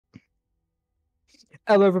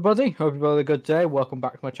Hello, everybody. Hope you've had a good day. Welcome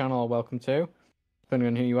back to my channel, or welcome to, depending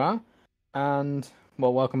on who you are. And,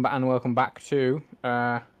 well, welcome back to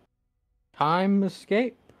Time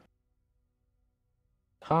Escape?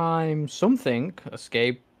 Time something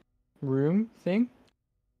escape room thing.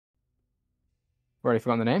 Already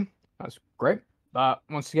forgotten the name. That's great. But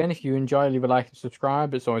once again, if you enjoy, leave a like and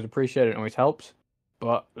subscribe. It's always appreciated and always helps.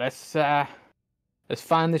 But let's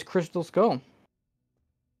find this crystal skull.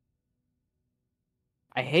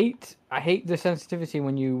 I hate the sensitivity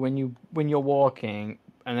when you're walking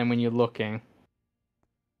and then when you're looking.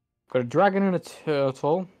 Got a dragon and a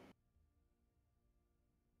turtle.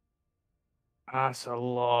 That's a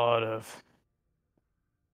lot of.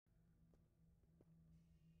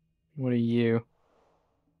 What are you?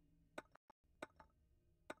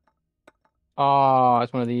 Oh,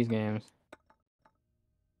 it's one of these games.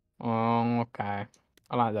 Oh, okay.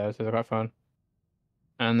 I like those. They're quite fun.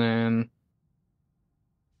 And then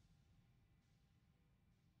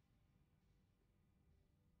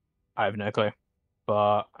I have no clue.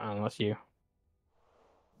 But unless you.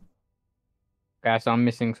 Okay, so I'm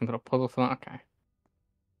missing some sort of puzzle for that. Okay.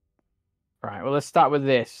 Right, well let's start with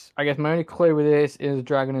this. I guess my only clue with this is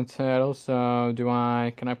dragon and turtle, so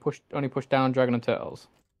can I only push down dragon and turtles?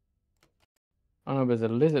 Oh no, there's a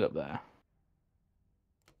lizard up there.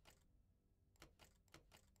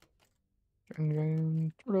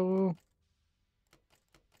 Dragon, turtle.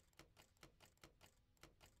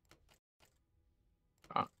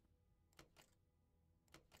 Oh,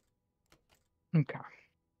 okay.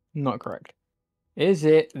 Not correct. Is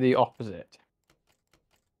it the opposite?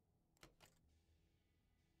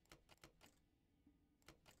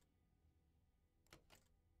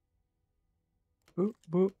 Boop,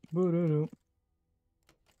 boop, boop, doo, doo.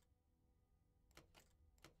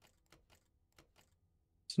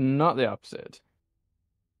 It's not the opposite.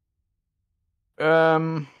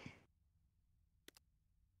 Um.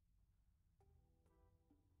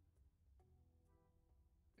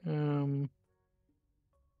 Um.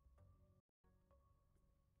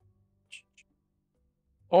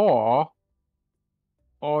 Or,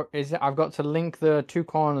 or is it? I've got to link the two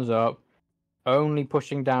corners up, only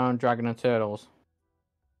pushing down dragon and turtles.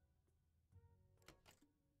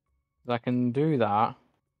 I can do that.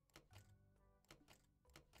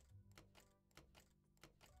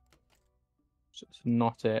 So it's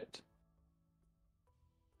not it.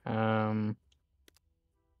 Um.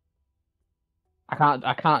 I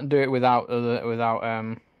can't do it without. Without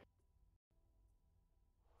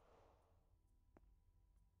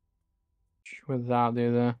the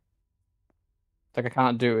other. Like I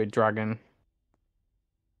can't do it with dragon.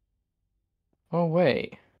 Oh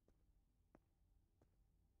wait.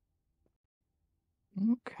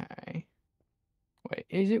 Okay. Wait,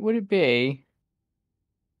 is it? Would it be?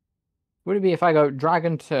 Would it be if I go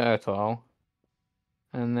dragon turtle,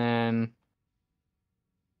 and then?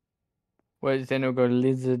 Wait, then it'll go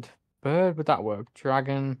lizard bird. Would that work?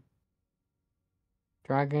 Dragon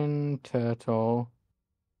turtle,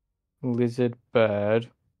 lizard bird,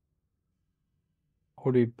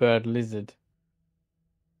 or do bird lizard?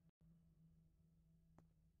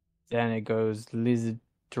 Then it goes lizard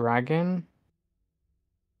dragon.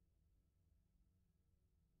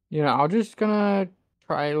 You know, I'm just gonna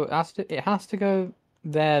try. It has to go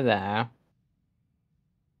there.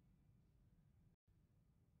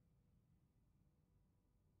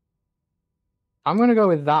 I'm gonna go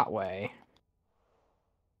with that way.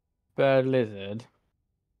 Bird lizard.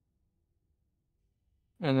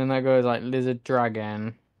 And then that goes like lizard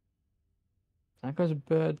dragon. That goes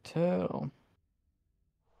bird turtle.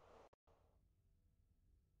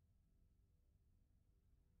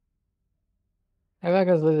 If that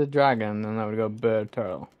goes lizard dragon, then that would go bird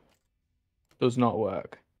turtle. Does not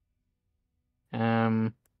work.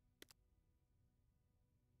 Um.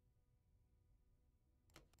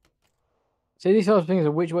 See, these sorts of things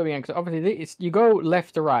are which way we go. Because obviously, you go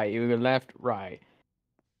left to right. You go left, right.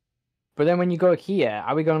 But then when you go here,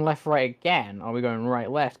 are we going left, right again? Or are we going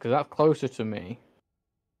right, left? Because that's closer to me.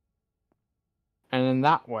 And then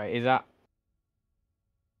that way, is that...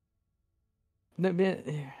 I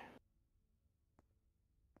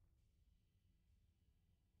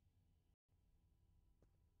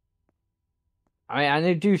mean,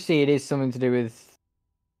 I do see it is something to do with...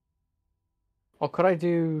 Or could I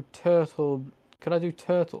do turtle... Could I do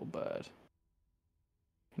turtle bird?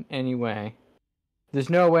 In any way? There's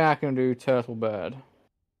no way I can do turtle bird.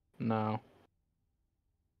 No.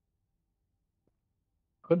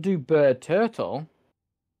 Could do bird turtle.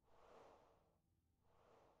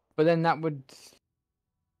 But then that would...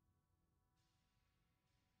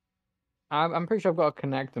 I'm pretty sure I've got to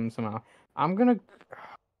connect them somehow. I'm gonna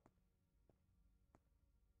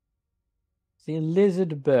see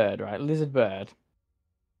lizard bird, right? Lizard bird.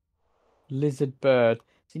 Lizard bird.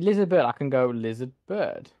 See lizard bird, I can go lizard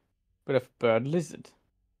bird. But if bird lizard.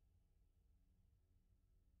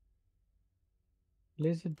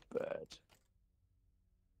 Lizard bird.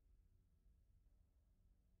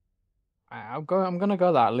 I'm gonna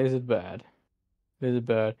go that lizard bird. Lizard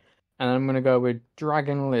bird. And then I'm gonna go with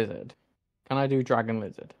dragon lizard. Can I do dragon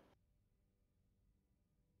lizard?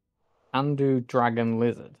 And do dragon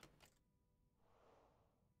lizard.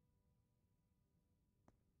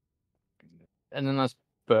 And then that's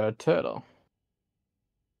bird turtle.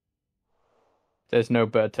 There's no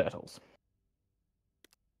bird turtles.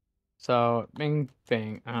 So bing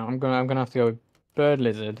bing. I'm gonna have to go with bird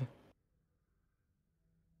lizard.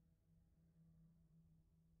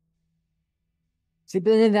 See,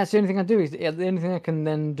 but then that's the only thing I do is the only thing I can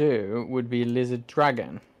then do would be lizard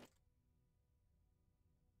dragon.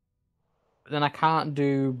 But then I can't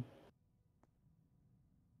do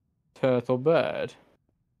turtle bird.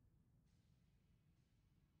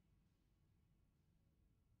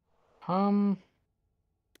 Um.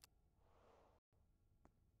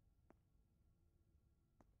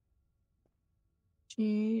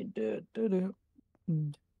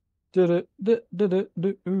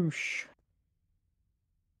 Oosh.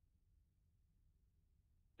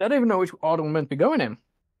 I don't even know which order we're meant to be going in.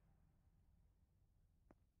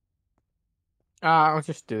 I'll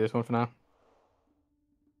just do this one for now.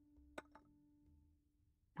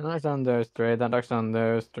 And knock down those three, that knocks down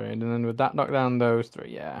those three, and then would that knock down those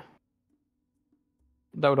three? Yeah.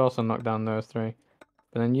 That would also knock down those three.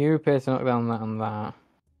 But then you appear to knock down that and that.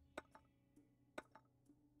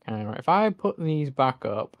 Okay, right. If I put these back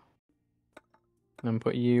up, and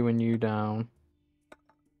put you and you down.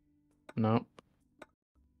 Nope.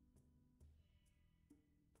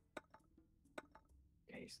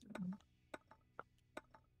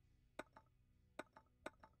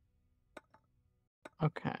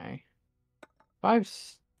 Okay. If I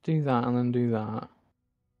do that and then do that,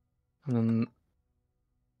 and then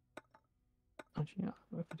actually,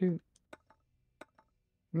 yeah, if I do,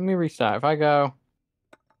 let me restart. If I go,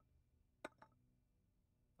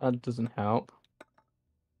 that doesn't help.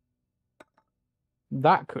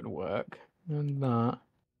 That could work. And that.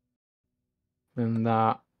 Then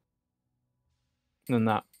that. Then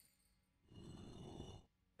that.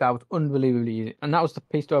 That was unbelievably easy. And that was the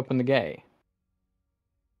piece to open the gate.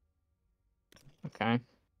 Okay.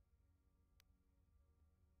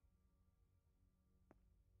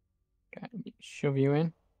 Okay, shove you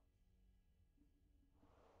in.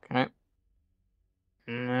 Okay.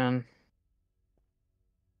 And then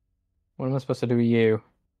what am I supposed to do with you?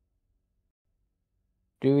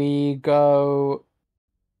 Do we go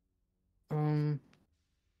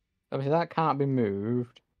obviously that can't be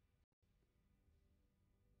moved.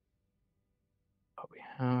 But we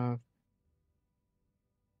have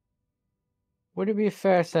would it be a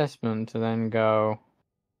fair assessment to then go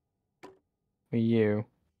with you?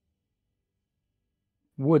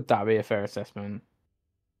 Would that be a fair assessment?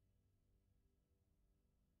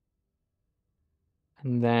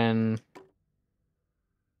 And then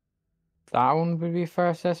that one would be a fair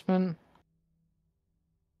assessment.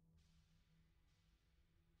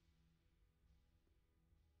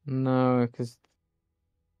 No, because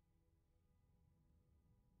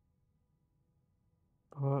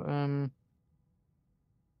oh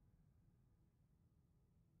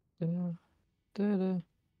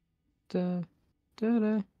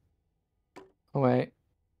wait,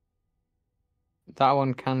 that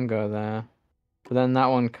one can go there, but then that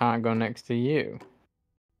one can't go next to you.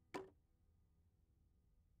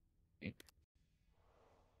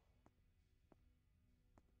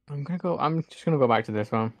 I'm just gonna go back to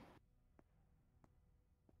this one.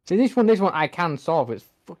 See, this one I can solve. It's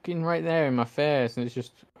fucking right there in my face, and it's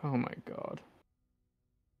just, oh my god.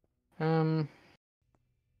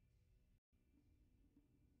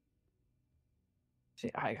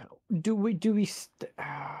 See,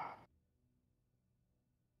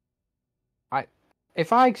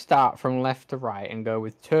 if I start from left to right and go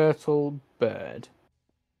with turtle bird,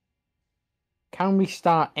 can we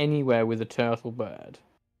start anywhere with a turtle bird?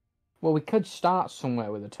 Well, we could start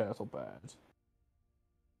somewhere with a turtle bird.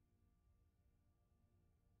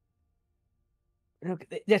 Look,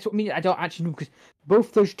 that's what I mean. I don't actually know, because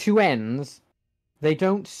both those two ends, they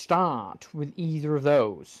don't start with either of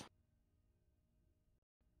those.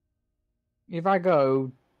 If I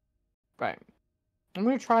go right, I'm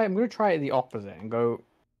gonna try it the opposite and go.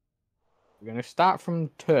 We're gonna start from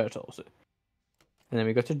turtles, and then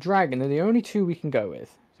we go to dragon. They're the only two we can go with.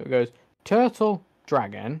 So it goes turtle,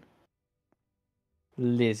 dragon,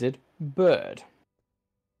 lizard, bird.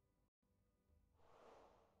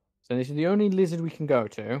 So this is the only lizard we can go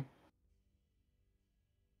to.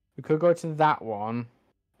 We could go to that one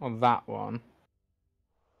or that one.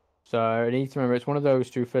 So I need to remember it's one of those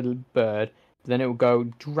two for the bird. But then it will go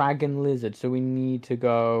dragon, lizard. So we need to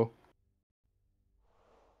go.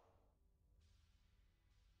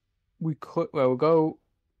 We could. Well, we'll go.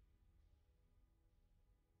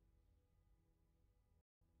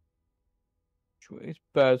 It's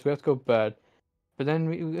birds. We have to go bird. But then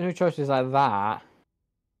we no choices like that.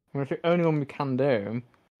 It's the only one we can do.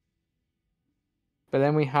 But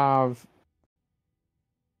then we have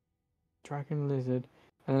dragon, lizard,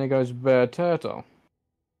 and then it goes bird, turtle.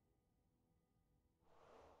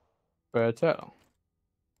 Bird, turtle.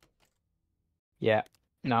 Yeah.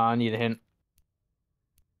 No, I need a hint.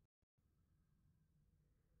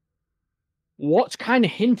 What kind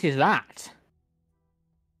of hint is that?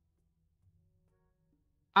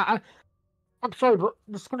 I'm sorry, but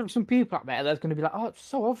there's going to be some people out there that's going to be like, oh, it's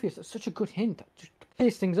so obvious. It's such a good hint. Just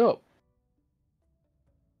clears things up.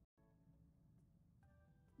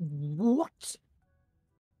 What?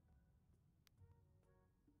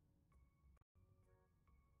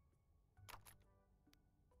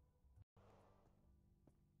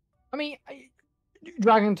 I mean,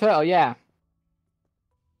 dragon turtle, yeah.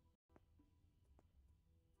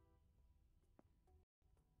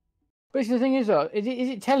 But the thing is, though, is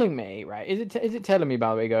it telling me, right? Is it telling me, by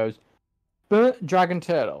the way, it goes, but dragon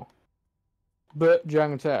turtle. But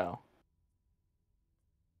dragon turtle.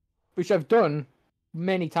 Which I've done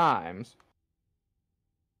many times.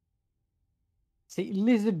 See,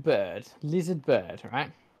 lizard bird,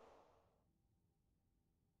 right?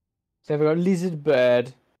 So we've got lizard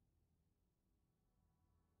bird.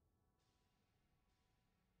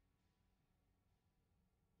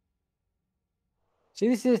 See,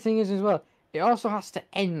 this is the thing is as well. It also has to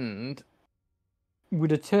end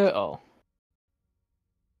with a turtle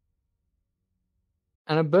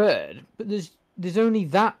and a bird, but there's only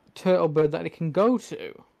that turtle bird that it can go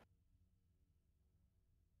to.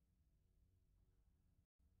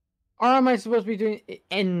 Or am I supposed to be doing it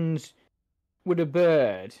ends with a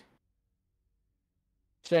bird?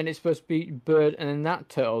 So then it's supposed to be bird, and then that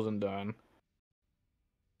turtle's undone,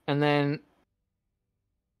 and then.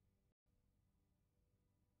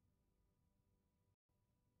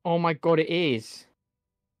 Oh my god, it is.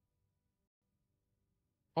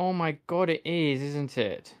 Oh my god, it is, isn't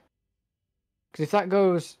it? Because if that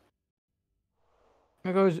goes.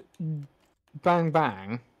 It goes bang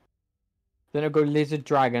bang, then it'll go lizard,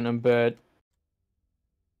 dragon, and bird.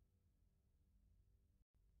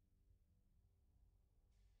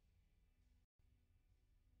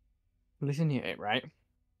 Listen here, right?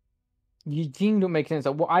 You think don't make sense.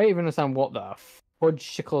 What I even understand what the fudge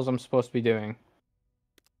shickles I'm supposed to be doing.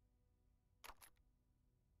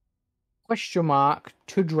 Question mark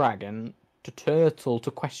to dragon to turtle to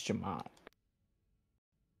question mark.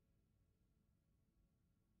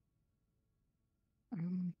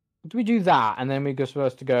 Do we do that and then we're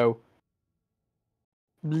supposed to go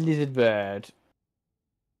lizard bird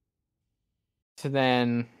to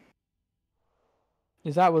then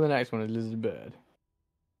is that what the next one is? Lizard bird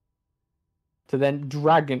to then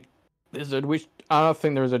dragon lizard, which I don't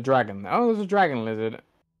think there is a dragon. Oh, there's a dragon lizard.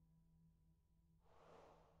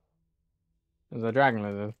 There's a dragon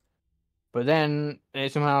lizard, but then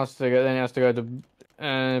it somehow has to go. Then it has to go to.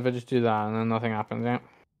 If I just do that and then nothing happens, yeah.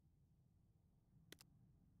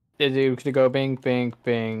 It could go bink, bink,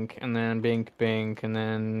 bink, and then bink, bink, and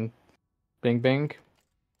then bink, bink.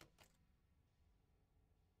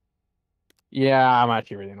 Yeah, I'm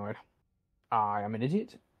actually really annoyed. I am an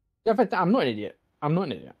idiot. In fact, I'm not an idiot. I'm not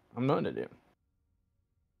an idiot. I'm not an idiot.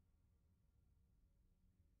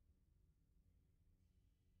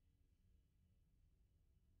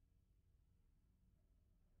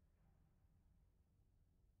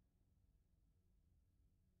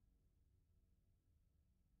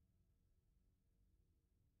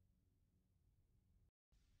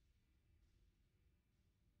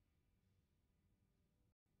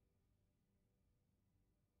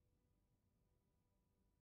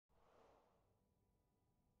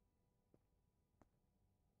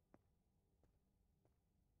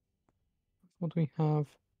 What do we have?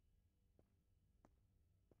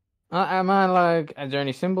 Am I like? Is there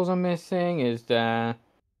any symbols I'm missing? Is there?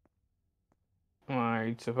 Am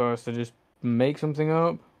I supposed to just make something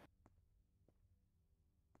up?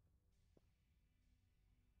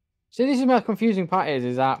 See, this is my confusing part.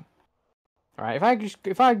 Is that right?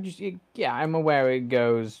 If I just, yeah, I'm aware it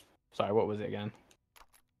goes. Sorry, what was it again?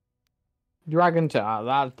 Dragon Turtle.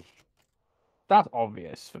 That that's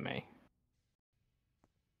obvious for me.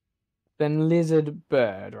 Then lizard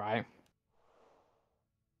bird, right?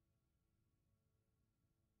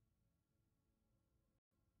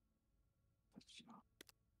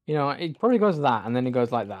 You know, it probably goes that, and then it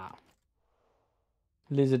goes like that.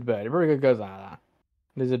 Lizard bird. It probably goes like that.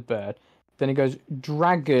 Lizard bird. Then it goes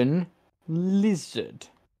dragon, lizard.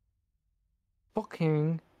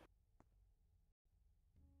 Fucking.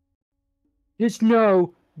 There's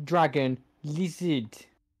no dragon, lizard.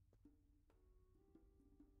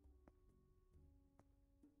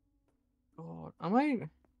 God, I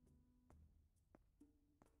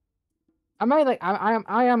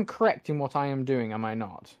am correct in what I am doing, am I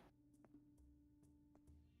not?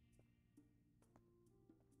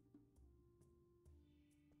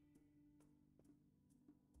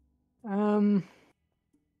 Um.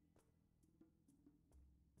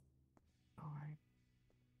 Alright.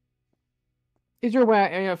 Is there a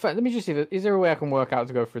way? Let me just see. Is there a way I can work out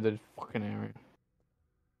to go through the fucking area?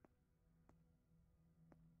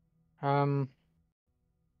 Um.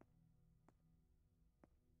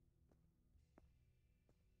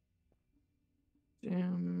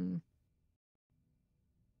 um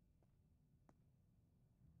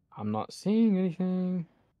I'm not seeing anything.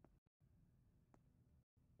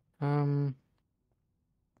 Um.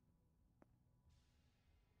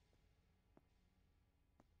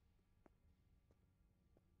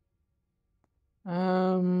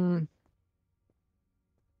 Um.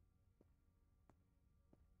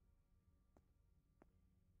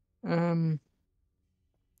 Um.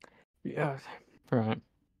 Yeah. Right.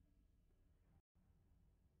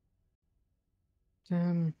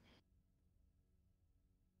 Um.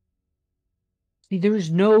 See, there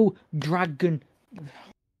is no dragon.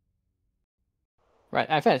 Right.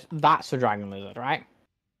 At first, that's a dragon lizard, right?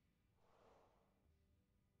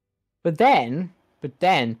 But then,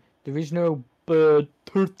 there is no bird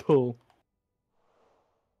turtle.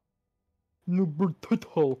 No bird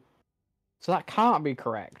turtle. So that can't be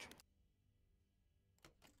correct.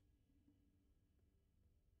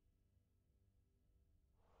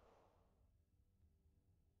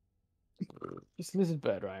 It's lizard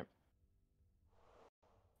bird, right?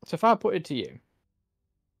 So if I put it to you,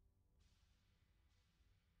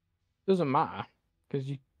 it doesn't matter because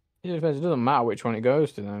it doesn't matter which one it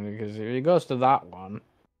goes to then because if it goes to that one,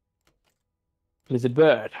 lizard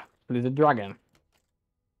bird, lizard dragon,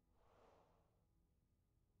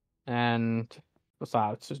 and what's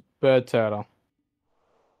that? It's just bird turtle.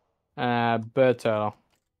 Bird turtle,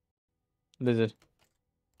 lizard.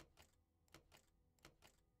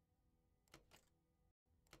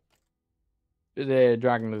 The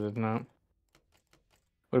dragon lizard, no.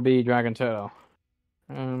 Would be dragon turtle.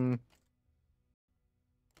 Um,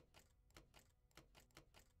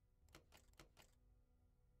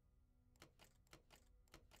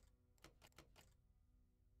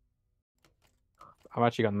 I've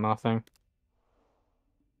actually got nothing.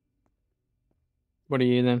 What are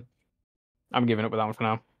you then? I'm giving up with that one for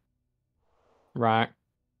now. Right.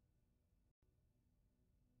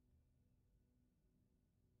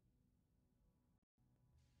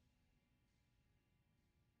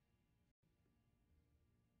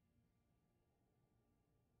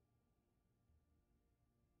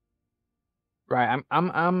 Right.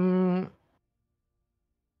 Am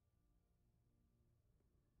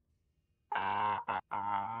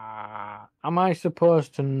I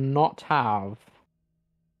supposed to not have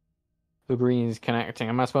the greens connecting?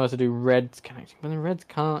 Am I supposed to do reds connecting? But the reds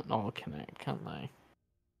can't all connect, can they?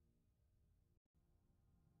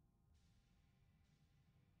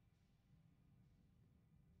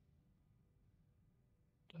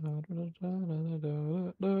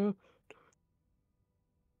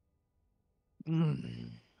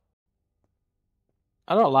 Mm.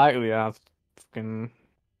 I don't like the fucking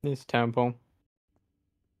this temple.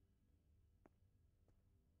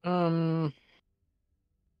 Um,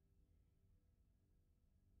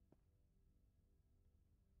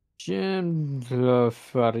 Jim.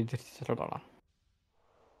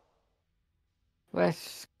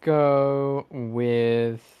 Let's go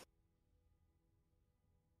with.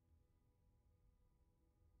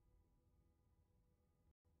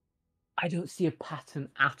 I don't see a pattern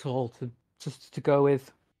at all to just to go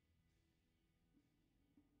with.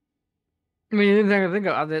 I mean, the thing I think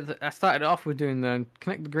of, I started off with doing the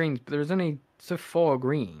connect the greens, but there's only so four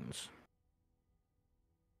greens,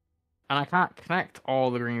 and I can't connect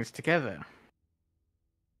all the greens together.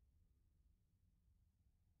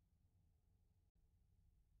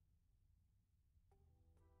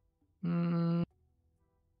 Mm,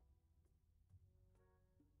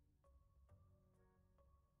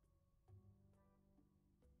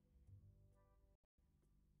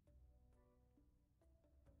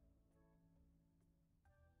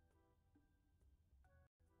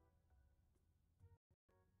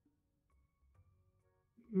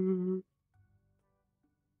 I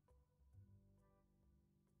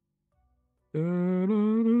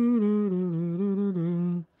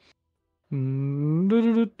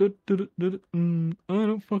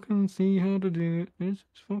don't fucking see how to do it. It's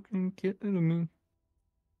just fucking getting me.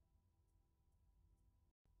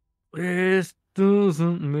 This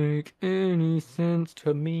doesn't make any sense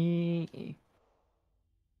to me.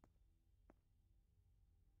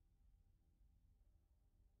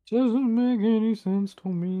 Doesn't make any sense to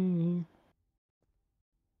me.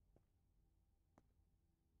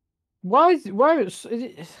 Why is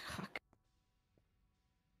it?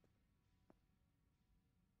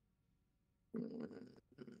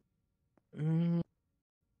 Mm.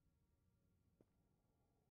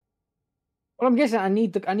 Well, I'm guessing I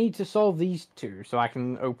need to solve these two so I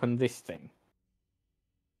can open this thing.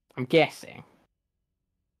 I'm guessing.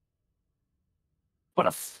 What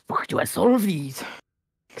the fuck do I solve these?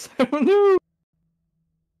 'Cause I don't know.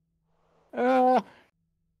 Uh,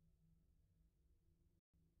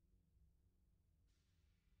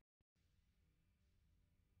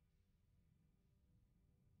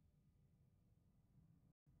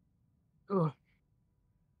 ugh.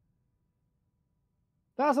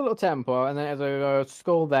 That's a little tempo, and then it has a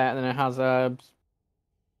skull there, and then it has a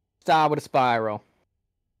star with a spiral.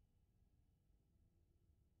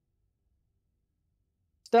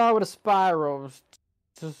 Star with a spiral.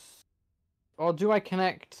 Just, or do I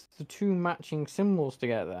connect the two matching symbols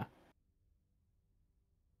together?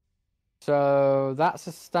 So that's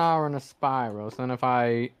a star and a spiral. So then if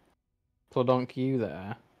I plodonk you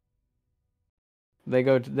there, they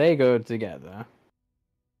go together,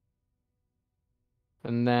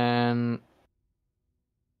 and then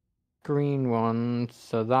green one.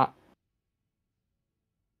 So that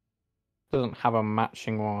doesn't have a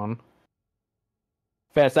matching one.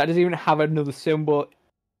 Fair, so that doesn't even have another symbol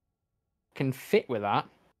can fit with that.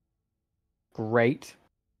 Great.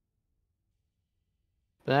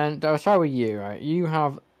 Then I'll try with you, right? You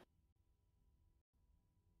have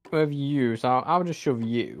whatever you, so I'll just shove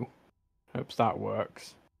you. Hopes that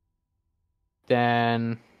works.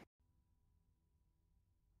 Then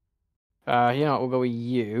you know what, we'll go with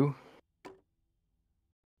you.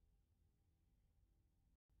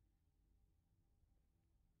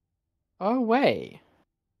 Oh wait.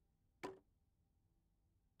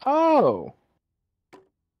 Oh.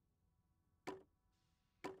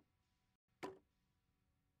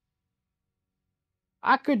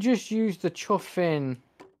 I could just use the chuffing.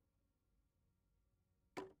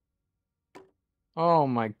 Oh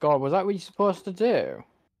my god, was that what you're supposed to do?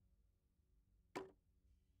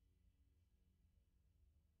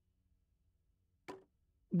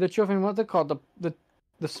 The chuffing, what they called? The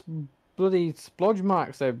bloody splodge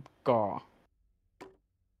marks they've got.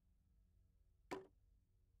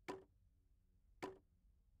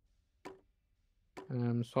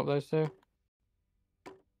 Swap those two.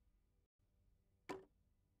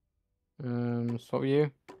 Swap you.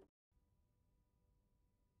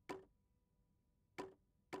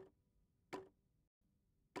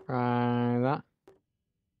 Try that.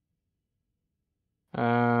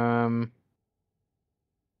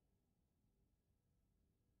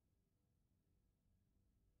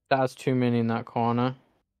 That's too many in that corner.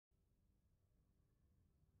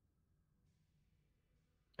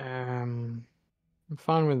 I'm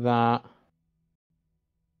fine with that.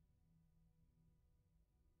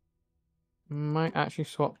 Might actually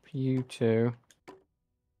swap you two.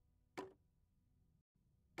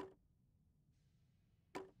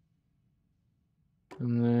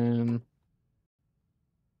 And then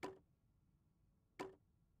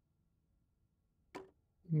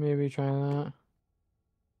maybe try that.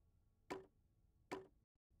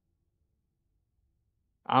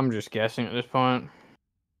 I'm just guessing at this point.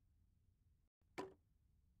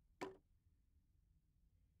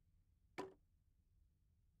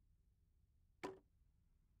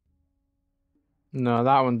 No,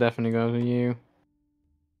 that one definitely goes with you.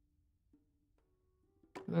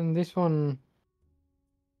 And this one...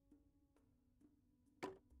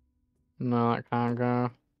 No, that can't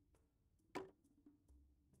go.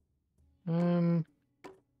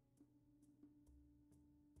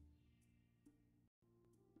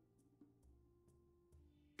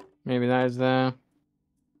 Maybe that is there.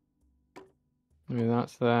 Maybe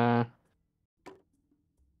that's there.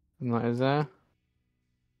 And that is there.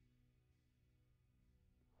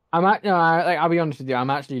 No, I'll be honest with you. I'm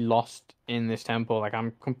actually lost in this temple. Like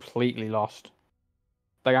I'm completely lost.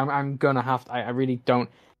 Like I'm gonna have to. I really don't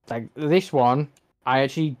like this one. I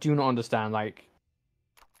actually do not understand. Like,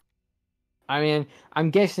 I mean, I'm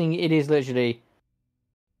guessing it is literally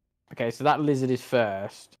okay. So that lizard is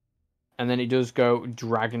first. and then it does go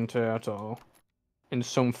dragon turtle in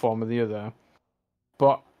some form or the other.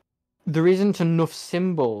 But there isn't enough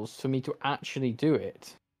symbols for me to actually do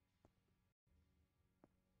it.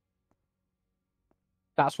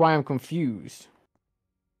 That's why I'm confused.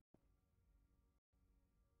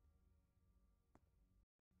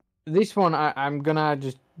 This one, I'm gonna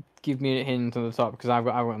just give me a hint on the top because I've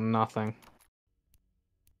got nothing.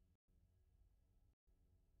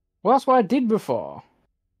 Well, that's what I did before.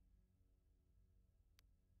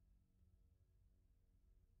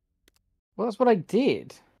 Well, that's what I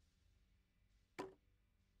did.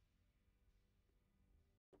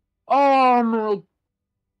 Oh my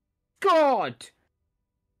god!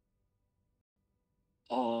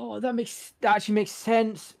 Oh, that actually makes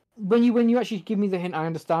sense. When you actually give me the hint, I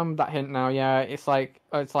understand that hint now. Yeah, it's like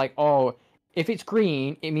oh, if it's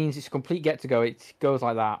green, it means it's a complete get to go. It goes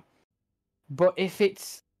like that. But if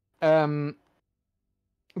it's red,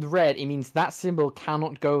 it means that symbol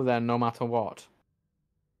cannot go there no matter what.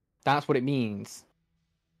 That's what it means.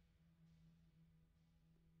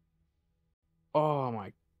 Oh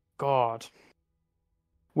my god.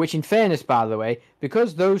 Which, in fairness, by the way,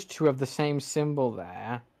 because those two have the same symbol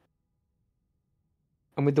there,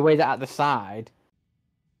 and with the way that at the side,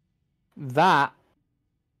 that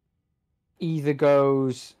either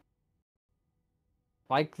goes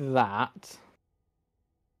like that.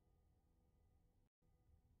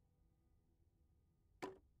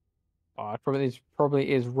 Oh, it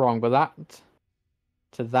probably is wrong, but that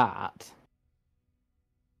to that.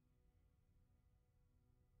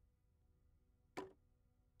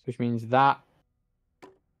 Which means that.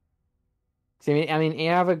 See, I mean,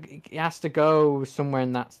 it has to go somewhere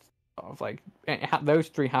in that sort of like those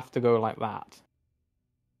three have to go like that.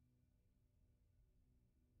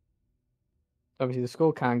 Obviously, the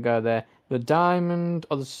skull can't go there. The diamond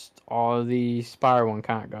or the spiral one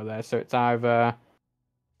can't go there. So it's either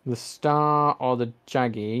the star or the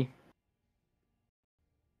jaggy.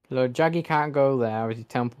 So jaggy can't go there. Obviously,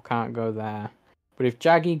 temple can't go there. But if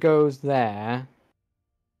jaggy goes there,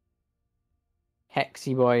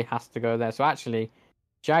 Hexy boy has to go there. So actually,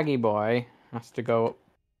 Jaggy boy has to go.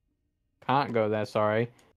 Can't go there. Sorry,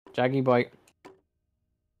 Jaggy boy.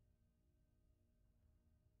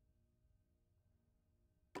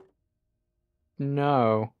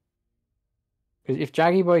 No, because if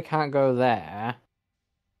Jaggy boy can't go there,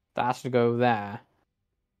 that has to go there.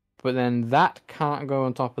 But then that can't go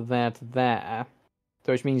on top of there to there,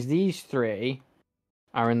 so which means these three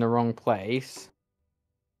are in the wrong place.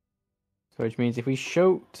 So which means if we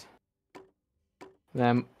shoot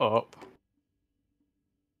them up,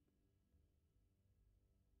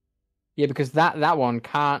 yeah, because that one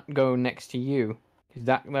can't go next to you. Because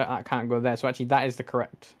that can't go there. So actually, that is the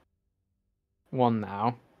correct one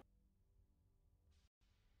now.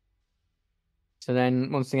 So then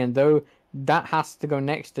once again, though, that has to go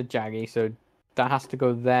next to Jaggy, so that has to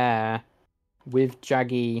go there with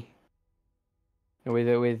Jaggy, with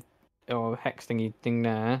hex thingy thing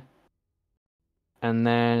there, and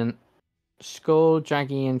then Skull,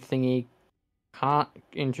 Jaggy, and thingy can't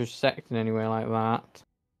intersect in anywhere like that.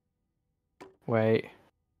 Wait.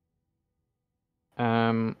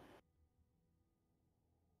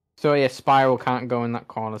 So yeah, Spiral can't go in that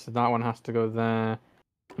corner, so that one has to go there,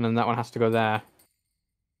 and then that one has to go there.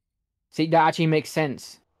 See, that actually makes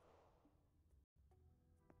sense.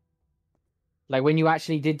 Like when you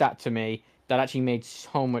actually did that to me, that actually made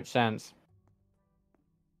so much sense.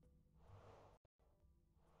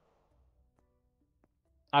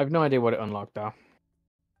 I have no idea what it unlocked though.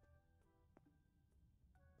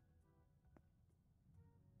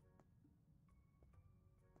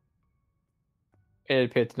 It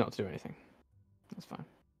appeared to not do anything. That's fine.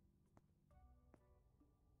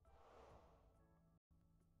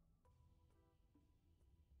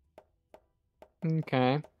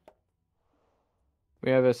 Okay. We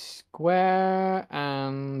have a square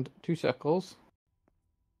and two circles.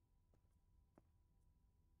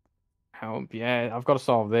 Help, yeah, I've got to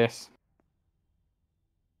solve this.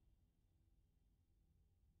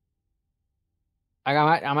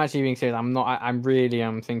 I'm actually being serious. I'm not. I'm really.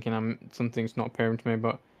 I'm thinking. Something's not appearing to me.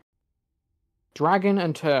 But dragon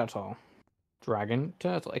and turtle, dragon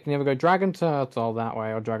turtle. It can either go dragon turtle that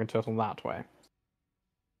way or dragon turtle that way.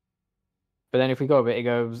 But then if we go a bit, it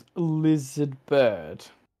goes lizard bird,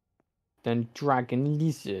 then dragon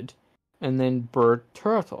lizard, and then bird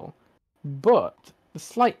turtle. But the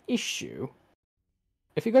slight issue,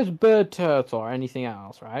 if it goes bird turtle or anything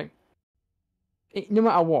else, right? No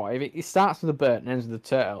matter what, if it starts with a bird and ends with a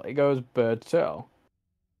turtle, it goes bird turtle.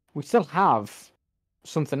 We still have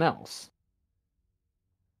something else.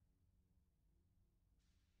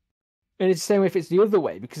 And it's the same if it's the other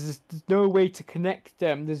way because there's no way to connect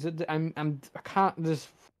them. I can't.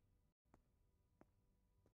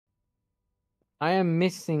 I am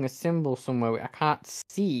missing a symbol somewhere I can't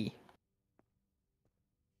see.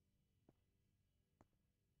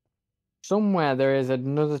 Somewhere there is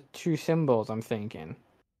another two symbols, I'm thinking.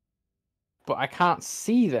 But I can't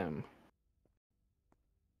see them.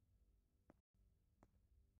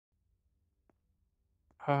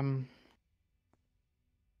 Um,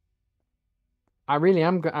 I really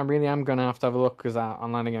am gonna have to have a look because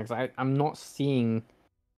online again because I'm not seeing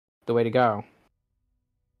the way to go.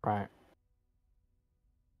 Right.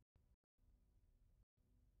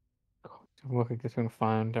 Look, I guess we're gonna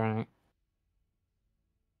find. All right.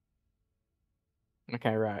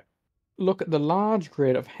 Okay, right. Look at the large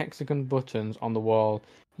grid of hexagon buttons on the wall.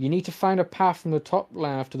 You need to find a path from the top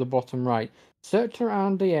left to the bottom right. Search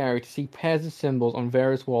around the area to see pairs of symbols on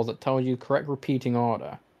various walls that tell you correct repeating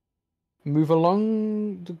order. Move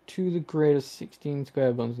along to the grid of 16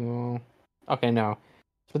 square buttons on the wall. Okay, no.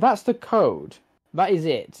 So that's the code. That is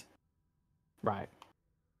it. Right.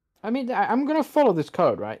 I mean, I'm going to follow this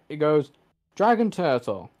code, right? It goes dragon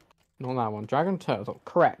turtle. Not that one. Dragon turtle.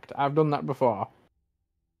 Correct. I've done that before.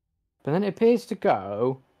 But then it appears to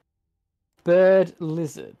go bird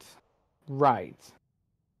lizard. Right.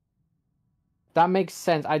 That makes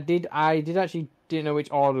sense. I did actually didn't know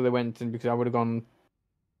which order they went in because I would have gone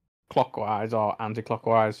clockwise or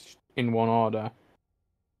anti-clockwise in one order.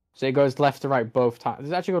 So it goes left to right both times.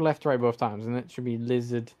 It actually go left to right both times, and it should be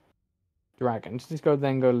lizard dragon. Just go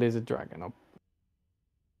then go lizard dragon. Up.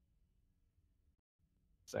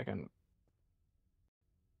 Second.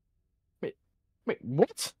 Wait, wait,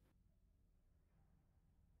 what?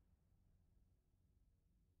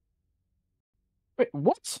 Wait,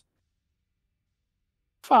 what?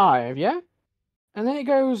 5, yeah? And then it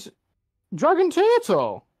goes dragon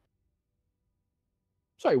turtle.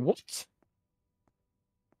 Sorry, what?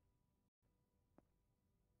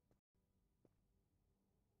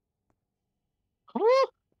 Huh?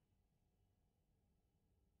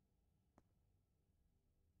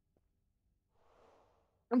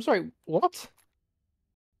 I'm sorry, what?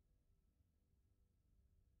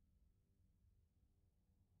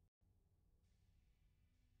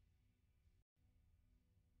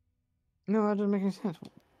 No, that doesn't make any sense.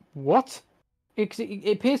 What? It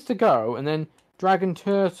appears to go, and then dragon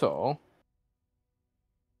turtle.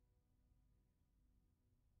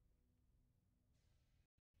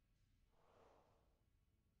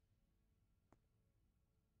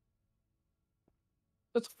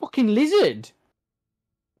 That's a fucking lizard.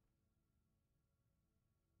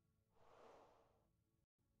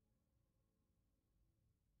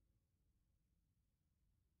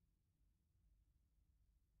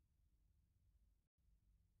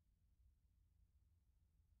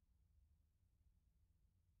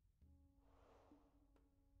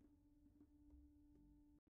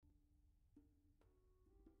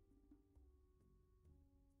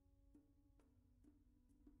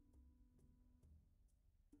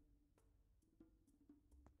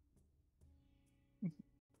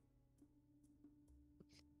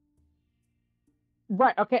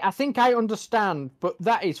 Right, okay, I think I understand, but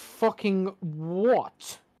that is fucking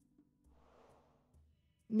what?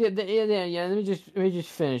 Yeah. Let me just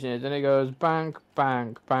finish it. Then it goes bank,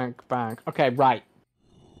 bank, bank, bank. Okay, right.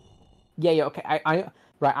 Yeah. Okay.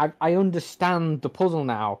 Right. I understand the puzzle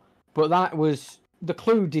now, but that was the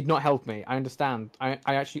clue did not help me. I understand. I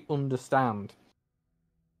actually understand.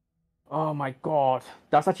 Oh my god,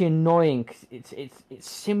 that's actually annoying. 'Cause it's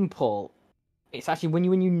simple. It's actually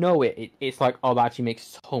when you know it's like oh that actually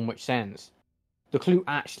makes so much sense. The clue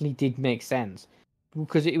actually did make sense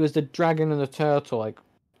because it was the dragon and the turtle like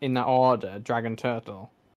in that order, dragon turtle.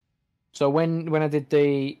 So when I did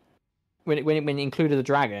the when it included the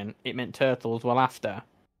dragon, it meant turtle as well after.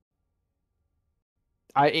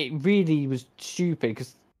 It really was stupid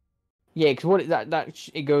because yeah, because what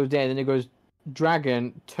it goes there, then it goes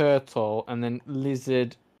dragon, turtle, and then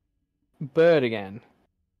lizard, bird again.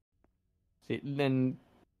 See, then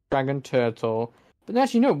dragon, turtle. But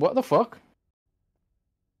actually, no. What the fuck?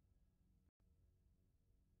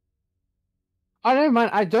 I don't mind.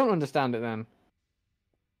 I don't understand it then.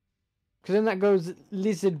 Because then that goes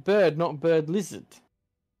lizard, bird, not bird, lizard.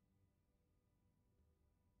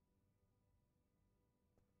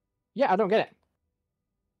 Yeah, I don't get it.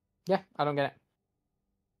 Yeah, I don't get it.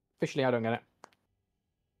 Officially, I don't get it.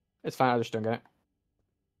 It's fine. I just don't get it.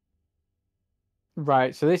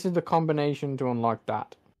 Right. So this is the combination to unlock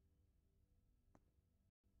that.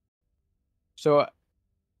 So,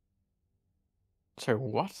 so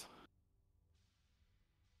what?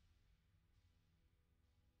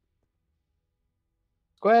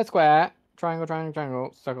 Square, square. Triangle, triangle,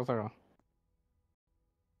 triangle. Circle, circle.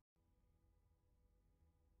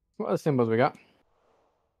 What are the symbols we got?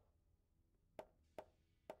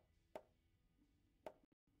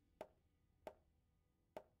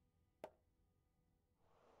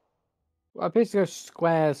 Well, basically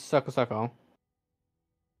square, circle, circle.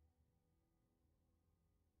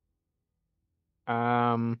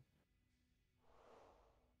 Um,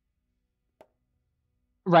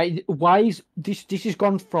 right. Why is this? This has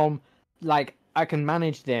gone from like I can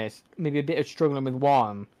manage this, maybe a bit of struggling with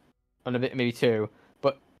one, and a bit maybe two,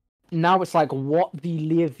 but now it's like what the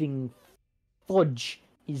living fudge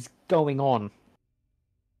is going on?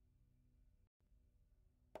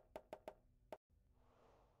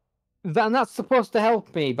 And that's supposed to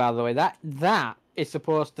help me, by the way. That is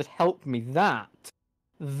supposed to help me. That.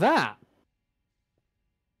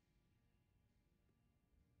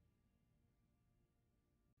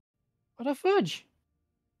 What a fudge!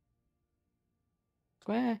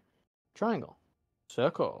 Square, triangle,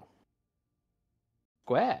 circle,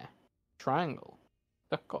 square, triangle,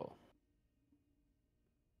 circle.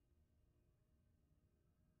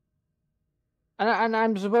 And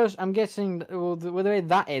I'm guessing, well, the way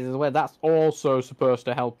that is the way that's also supposed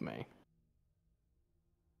to help me.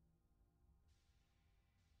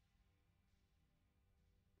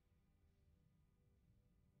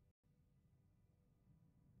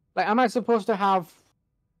 Like, am I supposed to have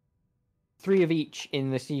three of each in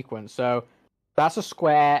the sequence? So that's a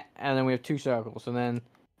square, and then we have two circles, and then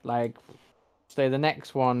like, say the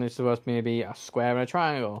next one is supposed to be maybe a square and a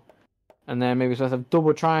triangle, and then maybe we're supposed to have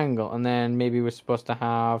double triangle, and then maybe we're supposed to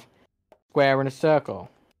have square and a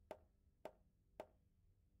circle,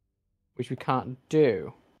 which we can't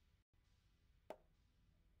do.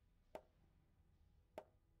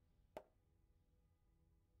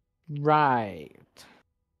 Right.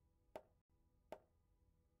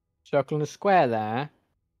 Circle and a square there.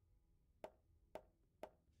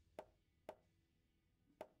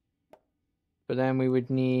 But then we would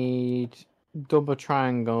need double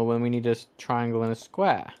triangle when we need a triangle and a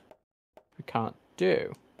square. We can't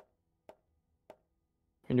do.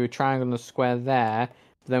 We can do a triangle and a square there.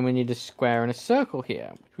 But then we need a square and a circle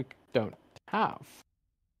here, which we don't have.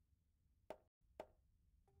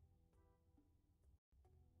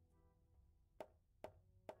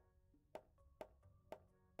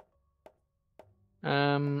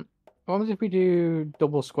 What happens if we do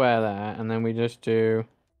double square there, and then we just do...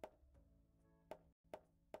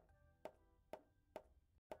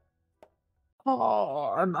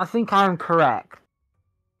 Oh, I think I'm correct.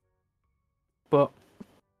 But...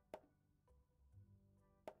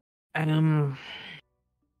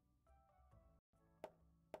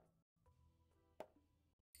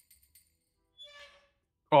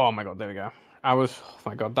 Oh my god, there we go. Oh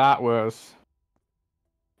my god, that was...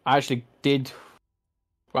 I actually did...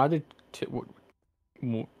 Well, I did... What?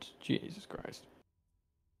 Jesus Christ.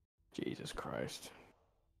 Jesus Christ.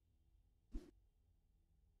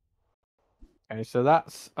 Okay, so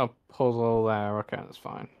that's a puzzle there. Okay, that's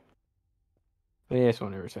fine. This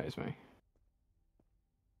one irritates me.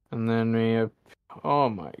 And then we have... Oh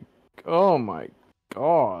my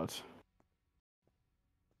god.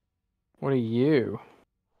 What are you?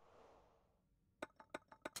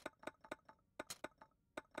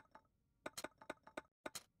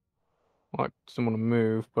 Like someone to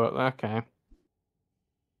move, but okay.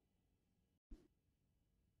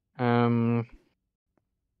 Um.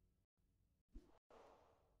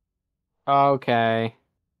 Okay.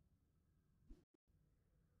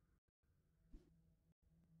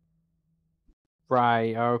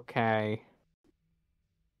 Right. Okay.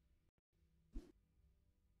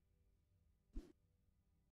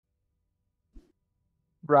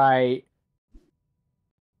 Right.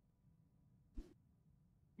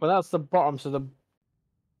 Well, that's the bottom. So the...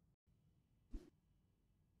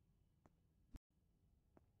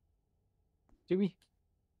 Do we?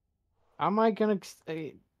 Am I gonna?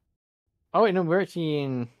 Oh wait, no. We're actually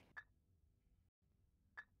in.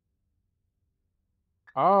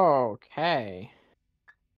 Okay.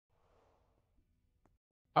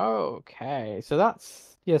 Okay. So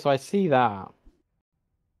that's... Yeah. So I see that.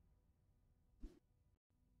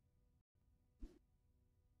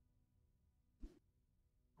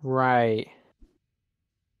 Right.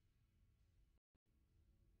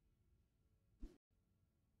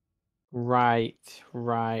 Right,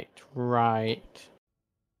 right.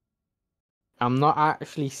 I'm not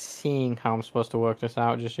actually seeing how I'm supposed to work this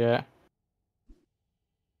out just yet.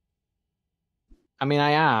 I mean,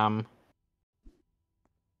 I am.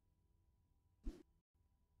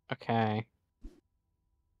 Okay.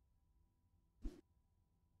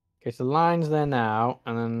 Okay, so the line's there now,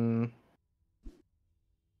 and then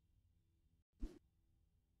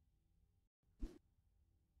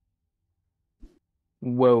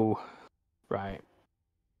whoa, right.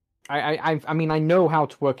 I mean, I know how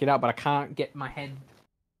to work it out, but I can't get my head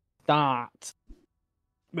start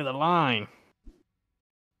with a line.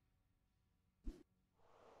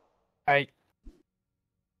 I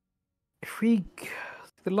if we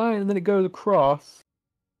the line and then it goes across.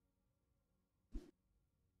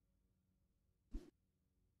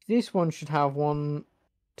 This one should have one,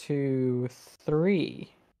 two,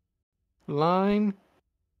 three. Line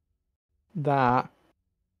that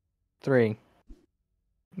three.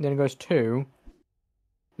 Then it goes two.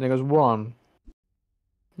 Then it goes one.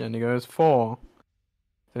 Then it goes four.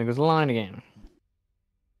 Then it goes line again.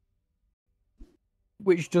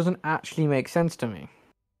 Which doesn't actually make sense to me.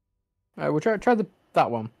 We'll try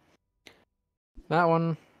that one. That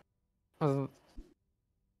one.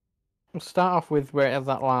 We'll start off with where it has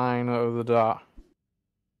that line over the dot.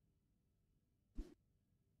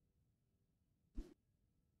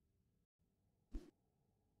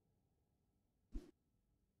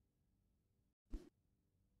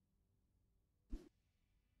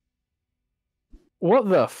 What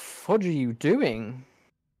the fudge are you doing?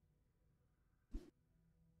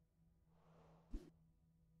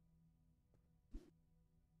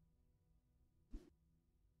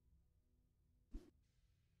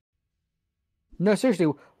 No, seriously,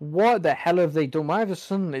 what the hell have they done? Why have they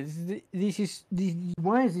suddenly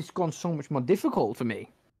why has this gone so much more difficult for me?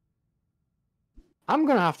 I'm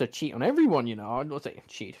gonna have to cheat on everyone, you know. I'm not saying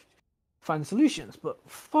cheat, find solutions, but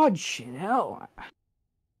fudge, hell.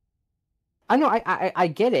 I know, I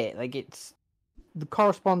get it. Like it's the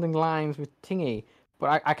corresponding lines with Tingy,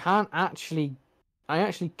 but I can't actually, I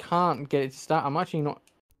actually can't get it to start. I'm actually not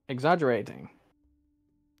exaggerating.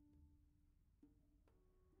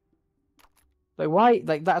 Like why?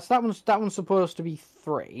 Like that one's supposed to be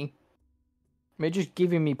three. They're just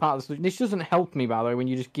giving me part of the solution. This doesn't help me, by the way. When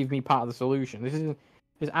you just give me part of the solution,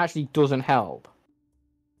 this actually doesn't help.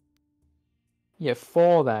 Yeah,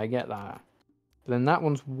 four there. I get that. But then that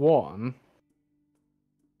one's one.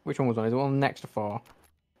 Which one was one? Is it one next to four?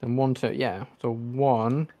 Then one, two. Yeah. So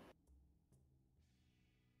one,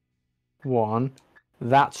 one.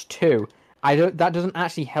 That's two. I don't. That doesn't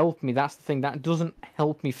actually help me. That's the thing. That doesn't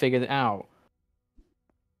help me figure it out.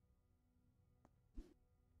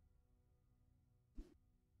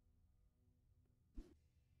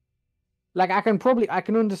 Like I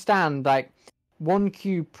can understand like one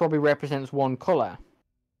cube probably represents one color,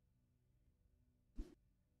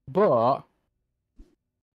 but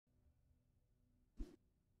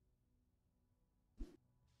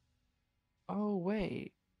oh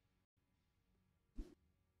wait,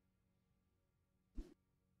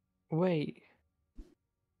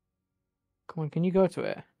 come on, can you go to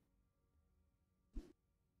it?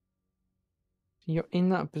 You're in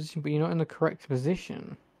that position, but you're not in the correct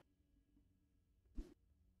position.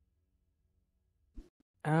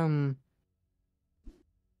 Um,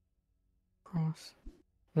 cross,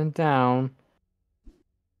 then down,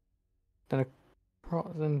 then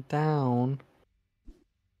across, then down.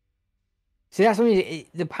 See, that's what I mean.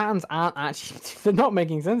 The patterns aren't actually they're not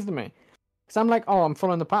making sense to me. Because I'm like, oh, I'm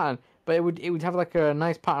following the pattern, but it would have like a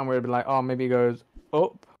nice pattern where it'd be like, oh, maybe it goes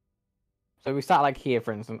up. So we start like here,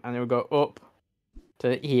 for instance, and it would go up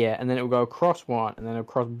to here, and then it will go across one, and then it'll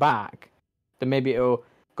cross back. Then maybe it'll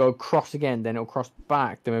go across again, then it'll cross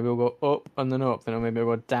back. Then maybe it'll go up and then up. Then maybe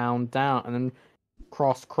it'll go down, down, and then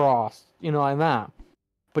cross, cross. You know, like that.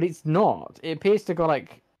 But it's not. It appears to go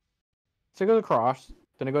like. So it goes across,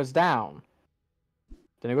 then it goes down,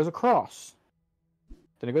 then it goes across,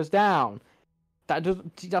 then it goes down. That does.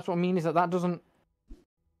 That's what I mean is that doesn't.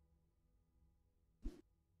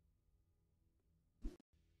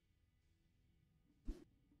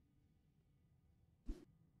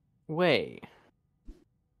 Wait.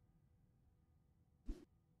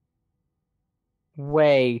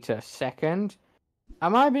 Wait a second.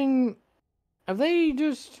 Am I being? Have they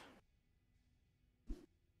just?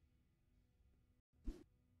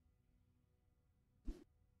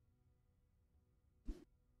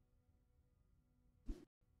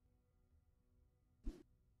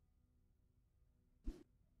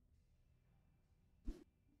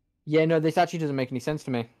 Yeah, no, this actually doesn't make any sense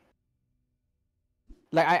to me.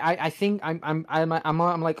 Like I think I'm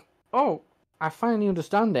like, oh, I finally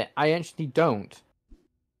understand it. I actually don't.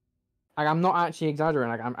 Like I'm not actually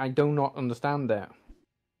exaggerating. Like I do not understand it.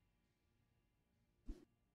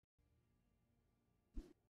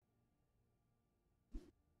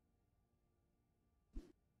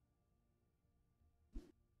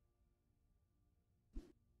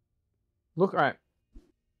 Look, right.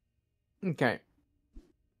 Okay.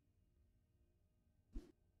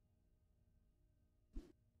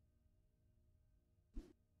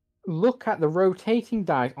 Look at the rotating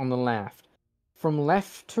dice on the left. From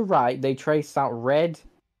left to right, they trace out red.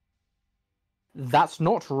 That's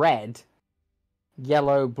not red.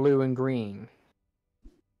 Yellow, blue, and green.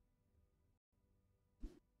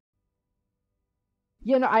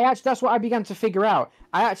 Yeah, no, I actually that's what I began to figure out.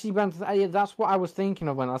 I actually began to, that's what I was thinking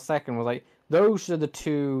of when I was second was like those are the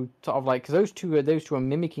two sort of like because those two are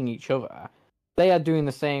mimicking each other. They are doing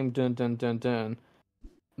the same dun dun dun dun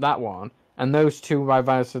that one, and those two are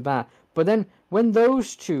vice to that. But then when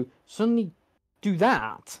those two suddenly do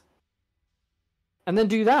that and then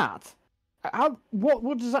do that, how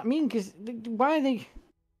what does that mean? Because why are they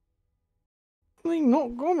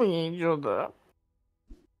not going each other?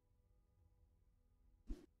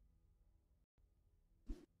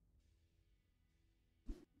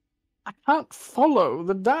 I can't follow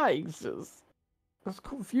the dice. That's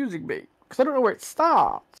confusing me because I don't know where it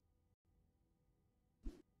starts.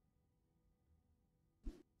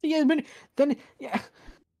 Yeah, but then yeah,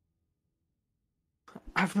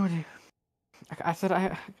 I have no idea. I said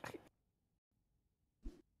I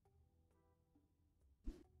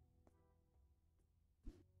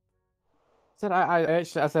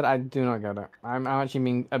said I do not get it. I'm actually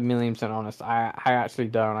being 1,000,000% honest. I actually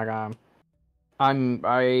don't. Like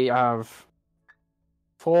I have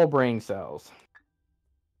 4 brain cells,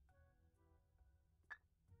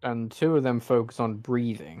 and 2 of them focus on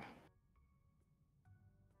breathing.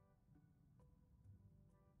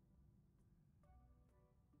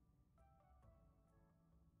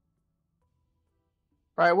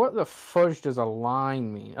 Right, what the fudge does a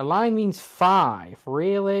line mean? A line means 5.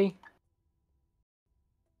 Really?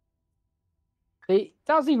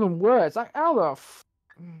 That's even worse. Like how the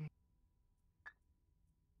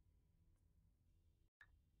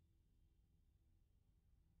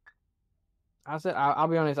I said I'll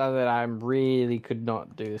be honest. I said I really could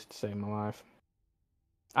not do this to save my life.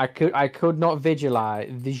 I could not visualize.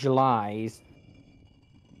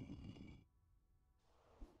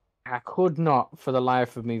 I could not, for the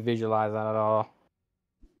life of me, visualize that at all.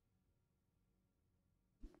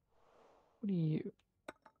 What are you?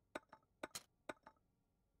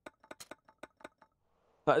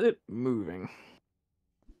 That is it moving.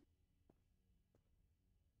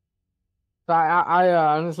 So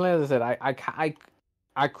honestly, as I said,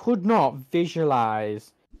 I could not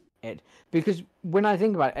visualize it because when I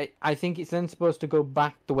think about it, I think it's then supposed to go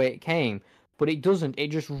back the way it came, but it doesn't. It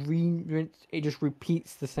just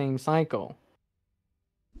repeats the same cycle.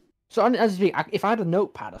 So as I speak, if I had a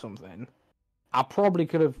notepad or something, I probably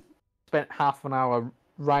could have spent half an hour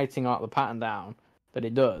writing out the pattern down that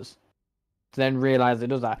it does, to then realize it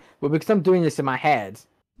does that. But because I'm doing this in my head,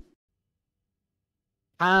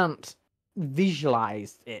 I can't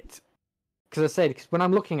visualize it. Because I said, because when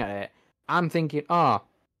I'm looking at it, I'm thinking, oh,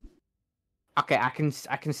 okay, I can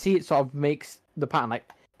see it sort of makes the pattern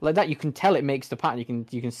like that. You can tell it makes the pattern.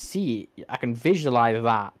 You can see it. I can visualize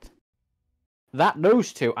that.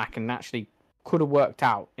 Those two I can actually could have worked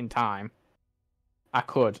out in time. I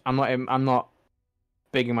could. I'm not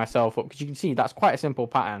bigging myself up because you can see that's quite a simple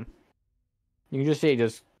pattern. You can just see it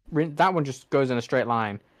just that one just goes in a straight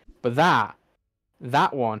line, but that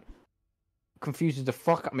one confuses the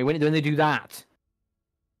fuck out of me when they do that.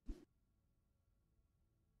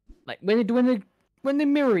 Like when they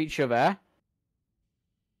mirror each other.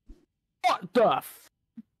 What the?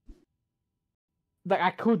 Like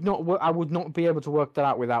I could not. I would not be able to work that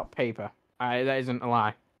out without paper. That isn't a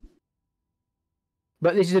lie.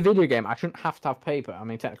 But this is a video game. I shouldn't have to have paper. I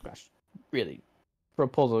mean, technically, really, for a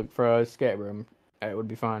puzzle, for a escape room, it would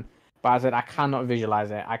be fine. But I said I cannot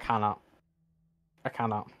visualize it. I cannot. I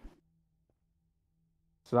cannot.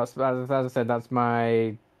 So that's as I said. That's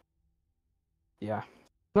my yeah.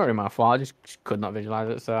 Not really my fault. I just could not visualize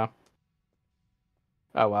it. So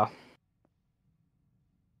oh well.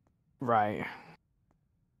 Right.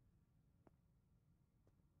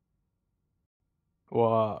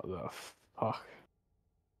 What the fuck?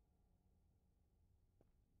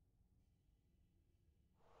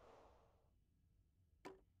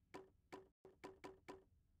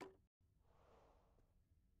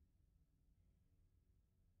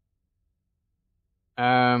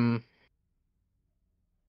 Um.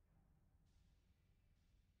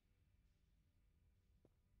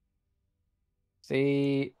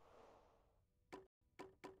 See.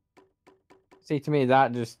 See, to me,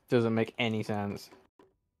 that just doesn't make any sense.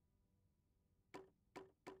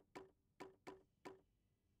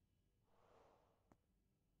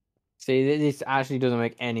 See, this actually doesn't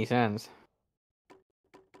make any sense.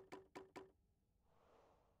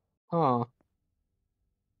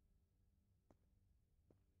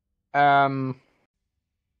 Yeah,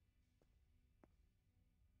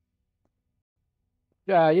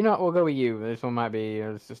 you know what? We'll go with you. This one might be.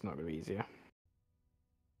 It's just not gonna be easier.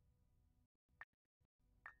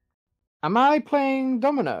 Am I playing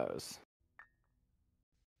dominoes?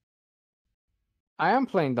 I am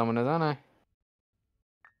playing dominoes, aren't I?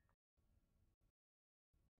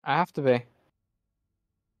 I have to be.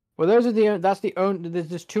 Well, those are the. That's the only. There's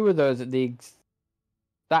just two of those at the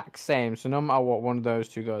exact same. So no matter what, one of those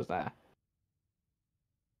two goes there.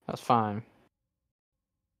 That's fine.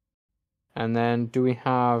 And then do we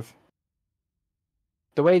have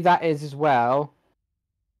the way that is as well?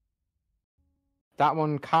 That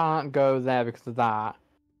one can't go there because of that.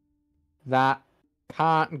 That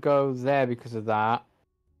can't go there because of that.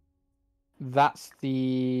 That's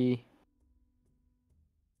the.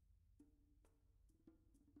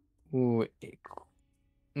 Ooh,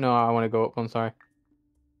 no, I want to go up one. Sorry.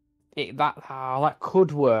 That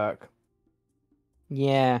could work.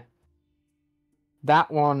 Yeah, that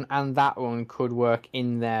one and that one could work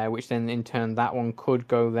in there, which then in turn that one could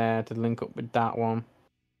go there to link up with that one.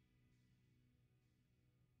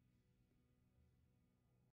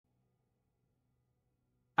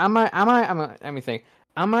 Let me think.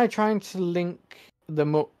 Am I trying to link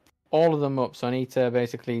them up, all of them up? So I need to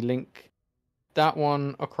basically link that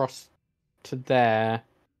one across to there.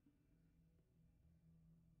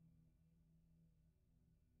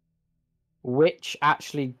 Which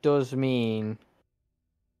actually does mean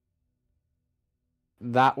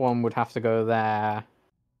that one would have to go there.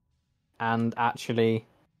 And actually,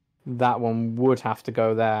 that one would have to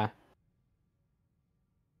go there.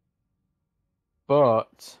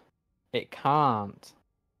 But it can't.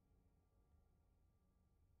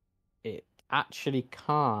 It actually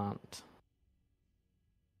can't.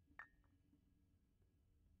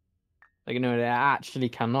 Like, no, it actually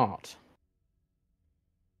cannot.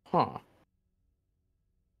 Huh.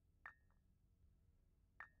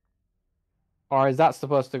 Or is that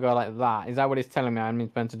supposed to go like that? Is that what it's telling me I'm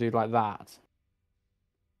meant to do like that?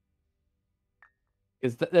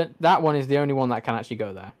 Because that one is the only one that can actually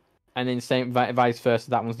go there. And then same vice versa,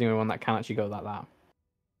 that one's the only one that can actually go like that.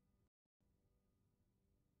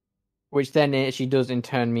 Which then it actually does in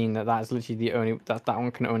turn mean that that's literally the only that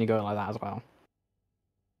one can only go like that as well.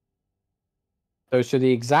 Those two are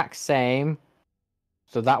the exact same.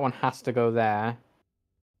 So that one has to go there.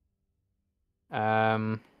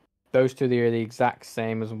 Those two are the exact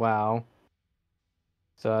same as well.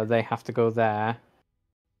 So they have to go there.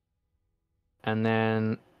 And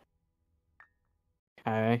then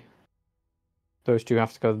okay. Those two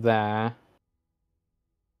have to go there.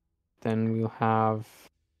 Then we'll have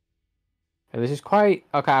this is quite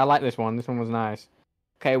okay, I like this one. This one was nice.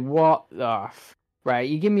 Okay, what right,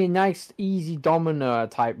 you give me a nice easy domino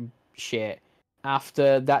type shit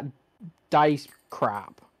after that dice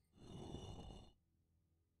crap.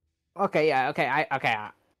 Okay, yeah, okay,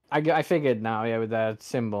 I figured now, yeah, with the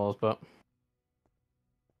symbols, but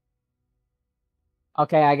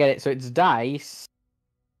okay, I get it. So it's dice.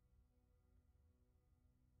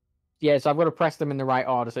 Yeah, so I've got to press them in the right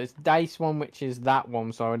order. So it's dice one, which is that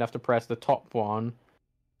one. So I would have to press the top one,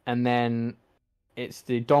 and then it's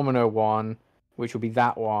the domino one, which will be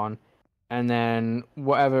that one, and then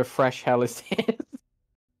whatever fresh hell is this.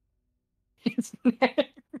 It's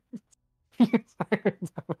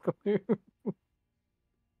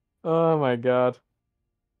oh my god.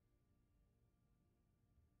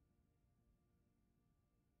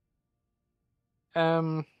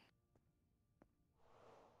 Um.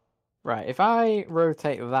 Right. If I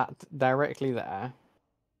rotate that directly there,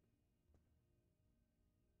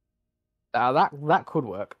 that could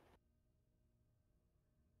work,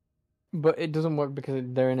 but it doesn't work because it's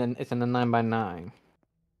in a 9x9.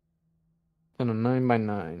 It's in a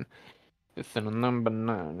 9x9. It's in a number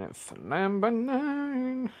 9. It's a number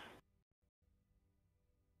 9.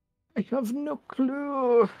 I have no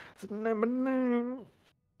clue. It's a number 9.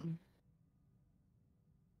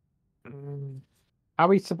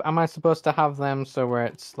 Am I supposed to have them so where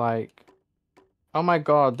it's like, oh my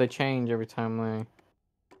god, they change every time they.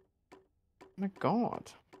 Oh my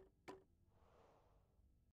god.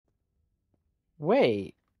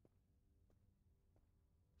 Wait.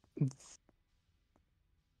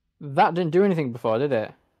 That didn't do anything before, did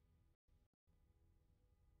it?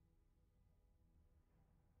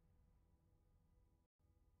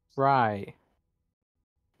 Right.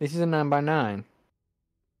 This is a 9x9.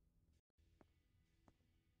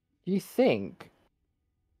 Do you think?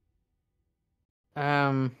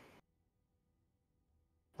 Um.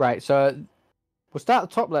 Right. So we'll start at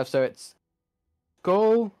the top left. So it's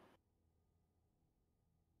skull,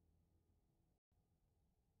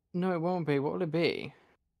 No, it won't be. What will it be?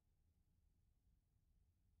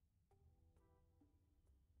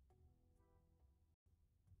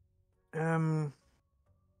 Um,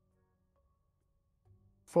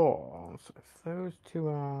 4. So if those two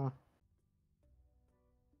are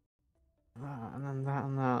that, and then that,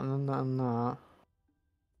 and that, and then that, and that.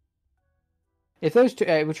 If those two,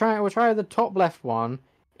 we'll try the top left one.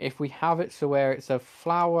 If we have it so where it's a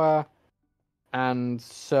flower and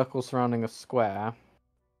circle surrounding a square,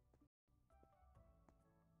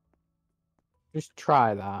 just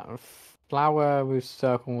try that. Flower with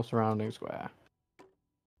circle surrounding square.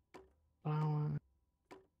 Flower.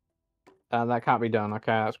 That can't be done.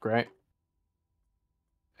 Okay, that's great.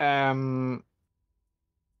 Um.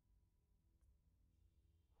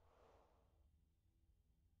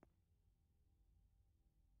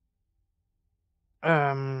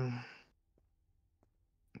 Um.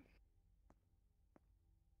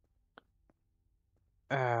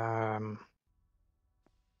 Um.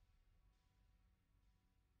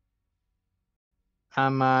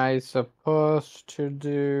 Am I supposed to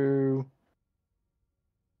do?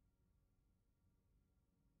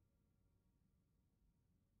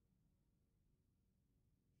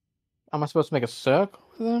 Am I supposed to make a circle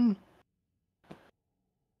with them?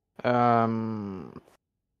 Um.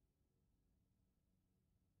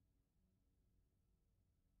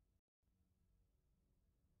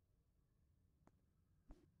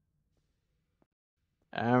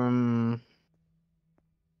 Um.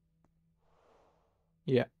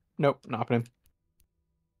 Yeah. Nope, not happening.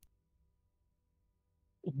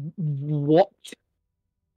 What?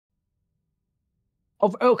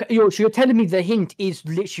 Okay, so you're telling me the hint is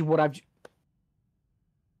literally what I've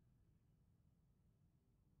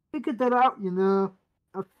figured that out, you know.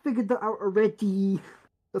 I've figured that out already.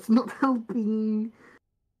 That's not helping.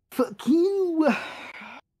 Fuck you.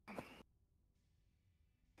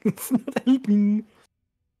 It's not helping.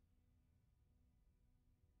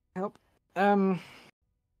 Help.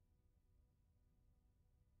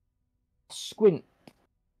 Squint.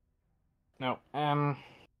 No.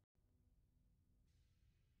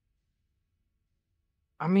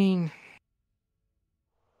 I mean,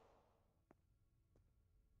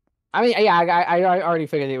 yeah, I already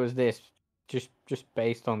figured it was this, just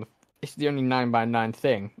based on it's the only 9x9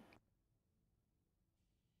 thing.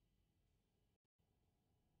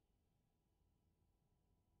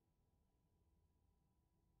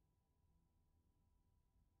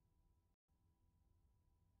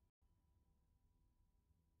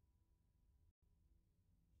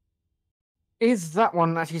 Is that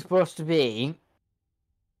one actually supposed to be?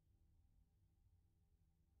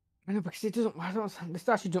 I know because it doesn't. I don't. This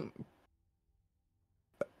actually doesn't.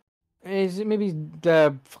 Is it maybe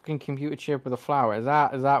the fucking computer chip with a flower? Is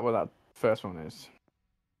that what that first one is?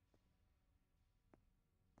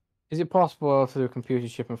 Is it possible to do a computer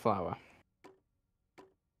chip and flower?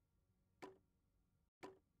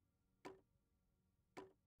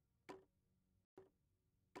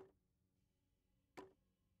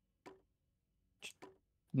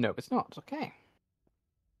 No, it's not. Okay.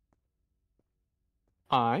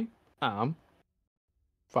 I am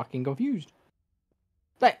fucking confused.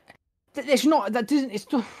 Like, it's not. That doesn't. It's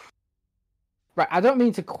not. Right. I don't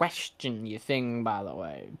mean to question your thing, by the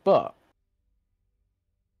way, but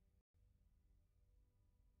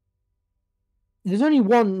there's only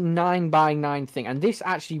one 9x9 thing, and this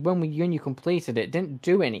actually, when you completed it, didn't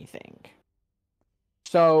do anything.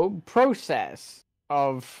 So process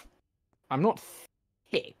of, I'm not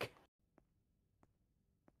thick.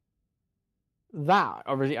 That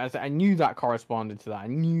obviously, I knew that corresponded to that. I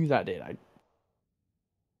knew that did.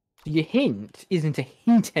 Your hint isn't a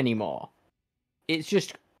hint anymore. It's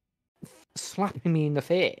just slapping me in the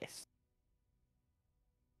face.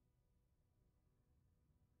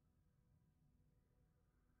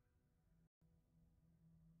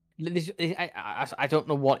 I don't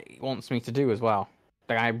know what it wants me to do as well.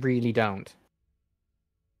 Like, I really don't.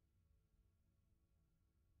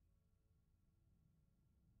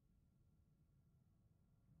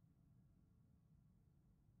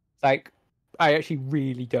 Like, I actually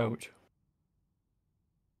really don't.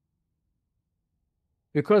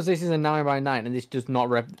 Because this is a 9x9 and this does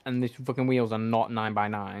not and these fucking wheels are not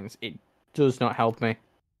 9x9s, it does not help me.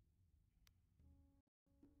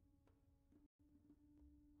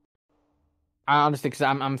 I honestly, because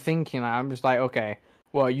I'm thinking, I'm just like, okay,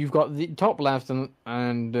 well, you've got the top left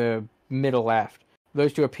and middle left.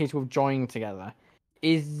 Those two appear to have joined together.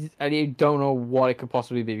 I don't know what it could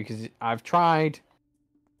possibly be because I've tried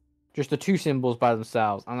just the two symbols by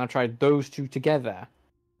themselves, and I've tried those two together.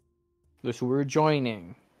 Those who were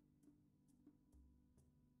joining.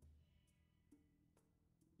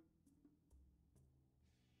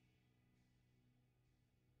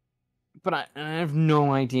 but I have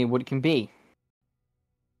no idea what it can be.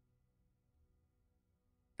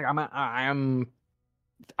 Like,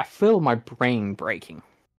 I feel my brain breaking.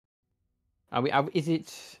 Is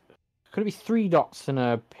it? Could it be three dots in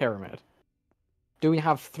a pyramid? Do we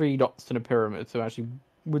have three dots in a pyramid? So actually,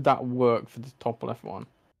 would that work for the top left one?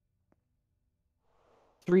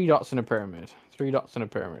 Three dots in a pyramid. Three dots in a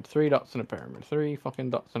pyramid. Three dots in a pyramid. Three fucking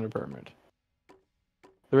dots in a pyramid.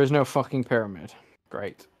 There is no fucking pyramid.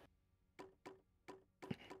 Great.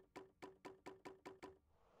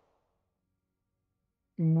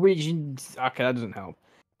 Which okay, that doesn't help.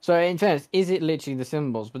 So in fairness, is it literally the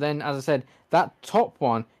symbols? But then, as I said, that top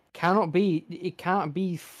one cannot be. It can't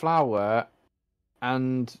be flower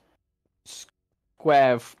and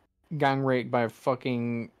square gang raped by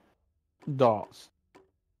fucking dots.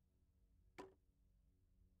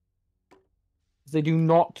 They do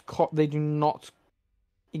not. They do not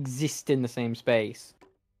exist in the same space.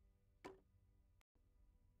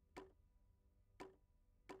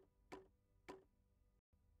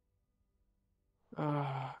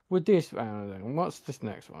 With this, what's this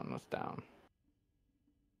next one? What's down?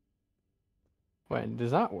 Wait,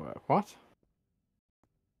 does that work? What?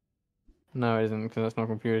 No, it isn't, because that's not a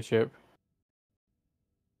computer chip.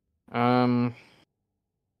 Um.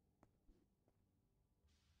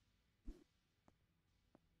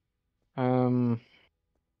 Um.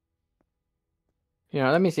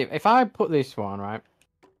 Let me see. If I put this one right,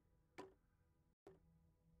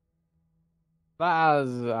 that's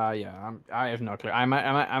yeah. I have no clue. I'm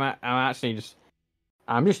actually just.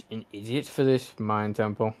 I'm just an idiot for this mind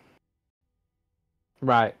temple.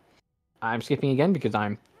 Right. I'm skipping again because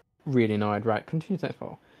I'm really annoyed. Right. Continue to next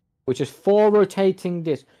wall, which is 4 rotating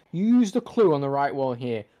discs. Use the clue on the right wall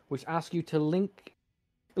here, which asks you to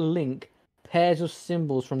link pairs of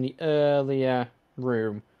symbols from the earlier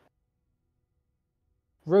room.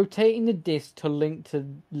 Rotating the disc to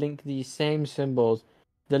link these same symbols.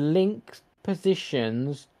 The link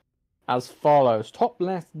positions as follows: top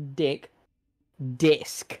left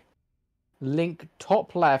disc, link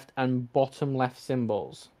top left and bottom left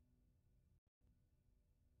symbols.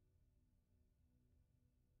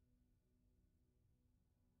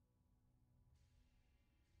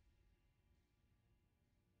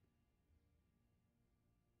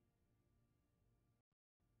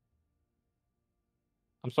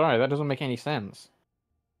 I'm sorry, that doesn't make any sense.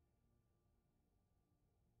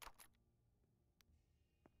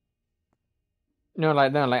 No,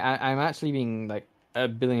 like I'm actually being like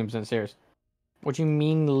 1,000,000,000% serious. What do you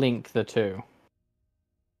mean link the two?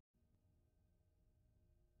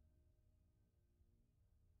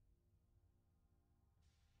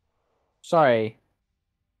 Sorry.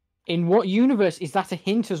 In what universe is that a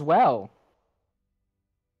hint as well?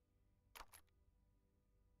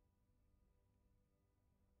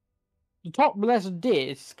 The top left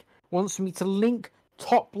disc wants me to link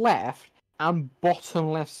top left and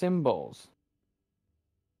bottom left symbols.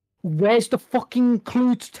 Where's the fucking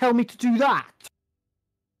clue to tell me to do that?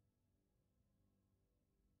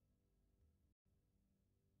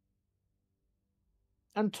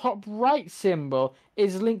 And top right symbol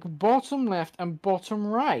is link bottom left and bottom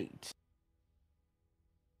right.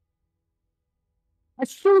 I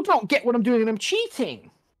still don't get what I'm doing and I'm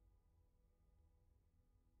cheating.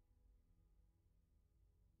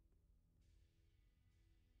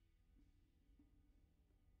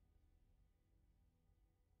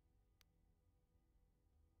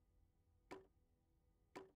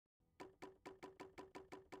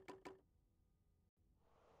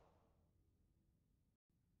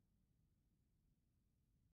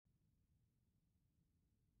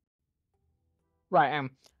 Right,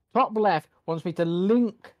 top left wants me to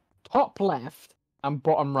link top left and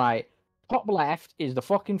bottom right. Top left is the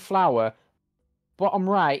fucking flower. Bottom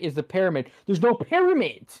right is the pyramid. There's no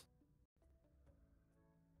pyramid!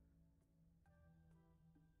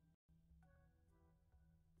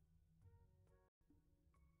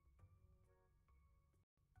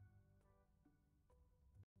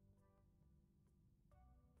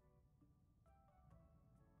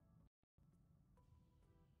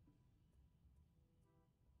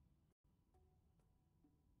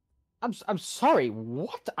 I'm sorry.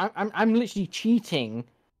 What? I'm literally cheating,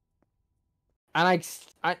 and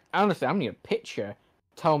I honestly I'm need a picture.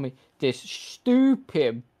 Tell me this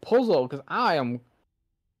stupid puzzle because I am.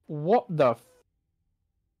 What the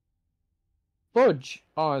fudge?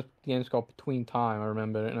 Oh, the game's called Between Time. I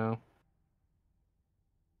remember it now.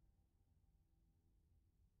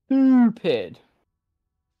 Stupid.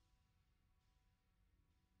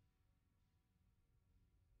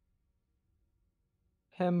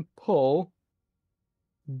 Temple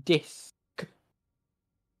disc.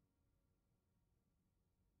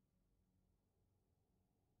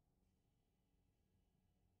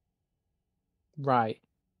 Right.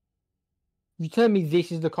 You tell me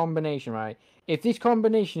this is the combination, right? If this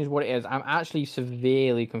combination is what it is, I'm actually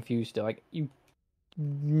severely confused still. Like, you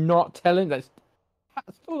not telling that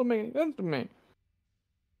still doesn't make any sense to me.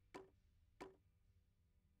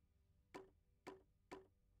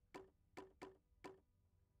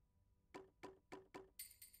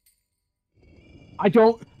 I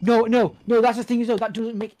don't. No, no, no. That's the thing is though. That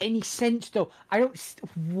doesn't make any sense though. I don't.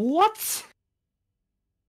 What?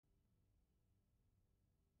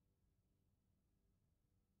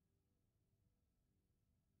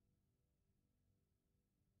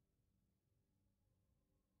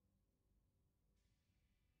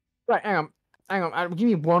 Right, hang on. Hang on. Give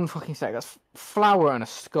me one fucking sec. That's flower and a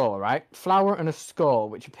skull, right? Flower and a skull,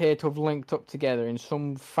 which appear to have linked up together in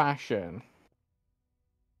some fashion.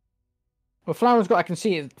 Well, flower's got. I can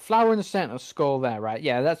see it. Flower in the center, skull there, right?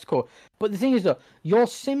 Yeah, that's cool. But the thing is though, your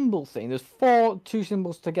symbol thing. There's two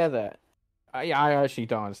symbols together. I actually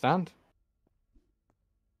don't understand.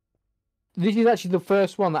 This is actually the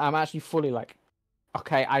first one that I'm actually fully like,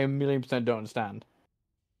 okay, I a million percent don't understand.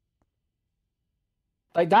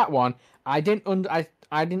 Like that one, I didn't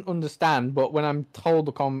understand, but when I'm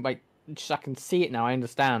told like just I can see it now, I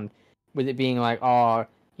understand. With it being like, oh,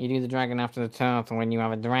 you do the dragon after the turtle when you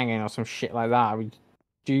have a dragon or some shit like that. I was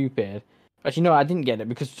stupid. Actually, no, I didn't get it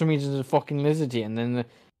because for some reason there's a fucking lizardy, and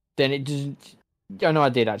then it just. Oh no, I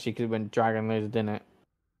did actually because it went dragon lizard, didn't it?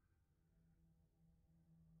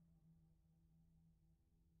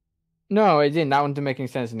 No, it didn't. That one didn't make any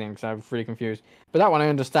sense in the end because I was really confused. But that one I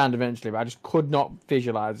understand eventually, but I just could not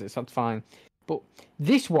visualize it, so that's fine. But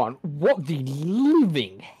this one, what the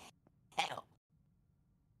living hell?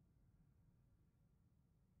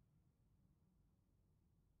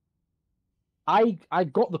 I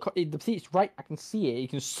got the see it's right. I can see it. You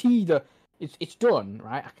can see it's done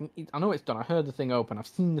right. I know it's done. I heard the thing open. I've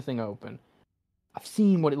seen the thing open. I've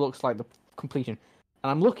seen what it looks like the completion,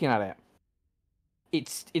 and I'm looking at it.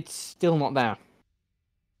 It's still not there.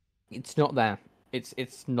 It's not there. It's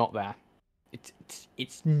not there.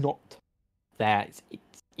 It's not there.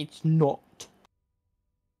 It's not.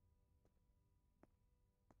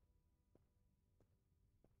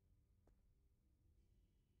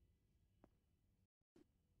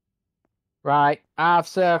 Right, half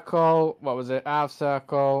circle. What was it? Half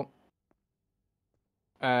circle.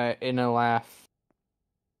 Inner left,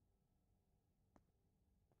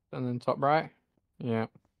 and then top right. Yeah.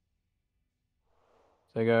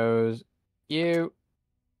 So it goes you,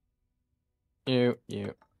 you,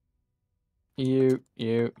 you.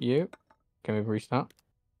 Can we restart?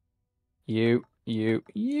 You.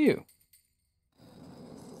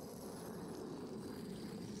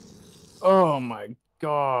 Oh my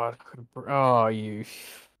god. Oh, you.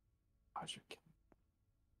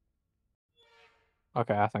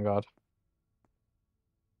 Okay, thank God.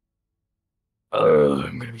 Oh,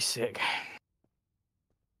 I'm gonna be sick.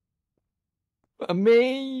 A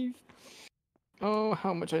maze! Oh,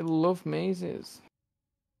 how much I love mazes.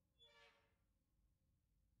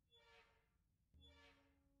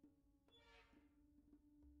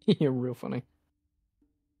 You're real funny.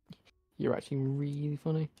 You're actually really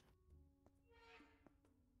funny.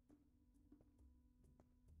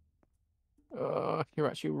 You're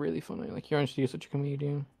actually really funny. Like, you're actually such a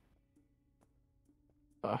comedian.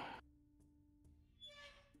 Uh,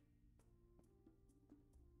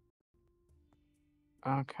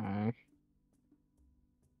 okay.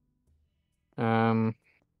 Um,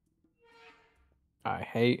 I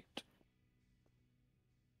hate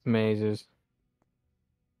mazes.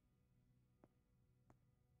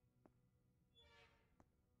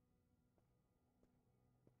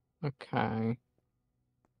 Okay.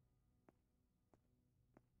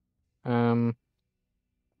 Um,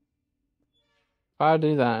 if I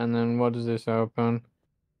do that, and then what does this open?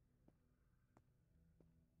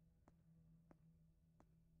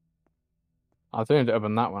 I think to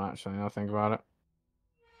open that one, actually, I'll think about it.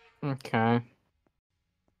 Okay.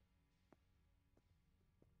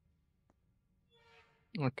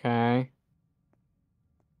 Okay.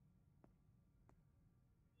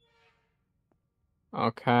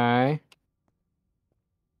 Okay.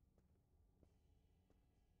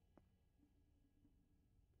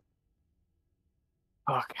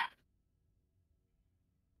 Okay.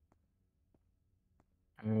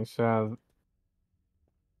 Okay, so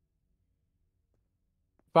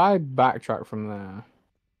if I backtrack from there,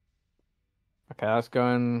 okay, that's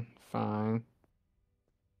going fine.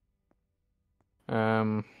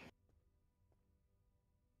 Um,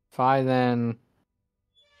 if I then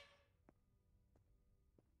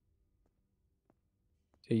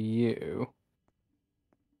to you,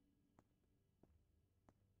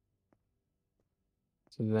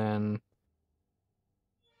 then...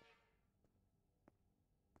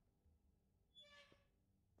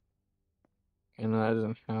 And that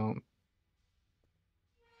doesn't help.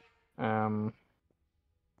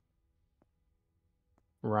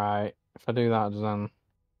 Right. If I do that, then...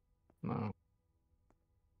 No.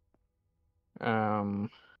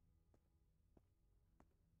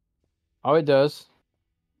 Oh, it does.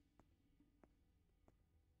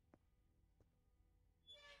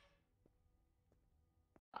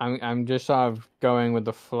 I'm just sort of going with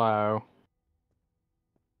the flow.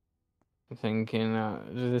 Thinking,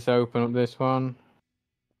 does this open up this one?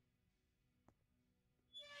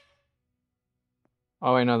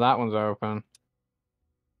 Oh wait, no, that one's open.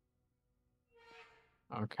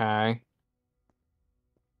 Okay.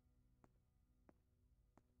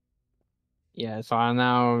 Yeah, so I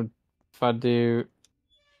now, if I do...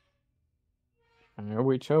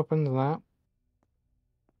 which opens that?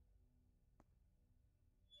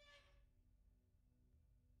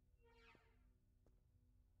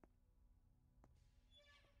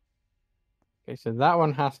 Okay, so that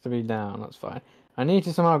one has to be down, that's fine. I need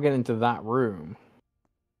to somehow get into that room.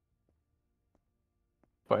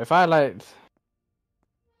 But if I like...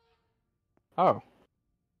 Oh.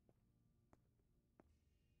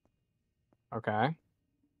 Okay.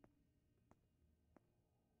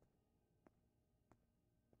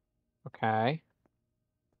 Okay.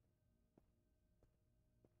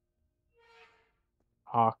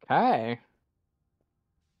 Okay.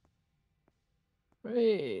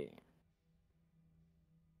 Wait.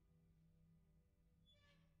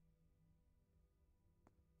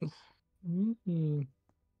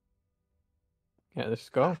 Yeah, let's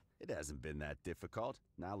go. It hasn't been that difficult.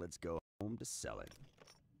 Now let's go home to sell it.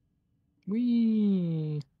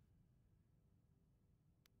 Whee!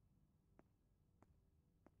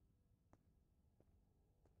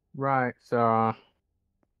 Right, so...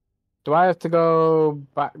 do I have to go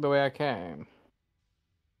back the way I came?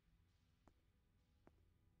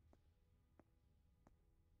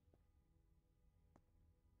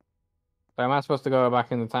 So am I supposed to go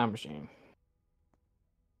back in the time machine?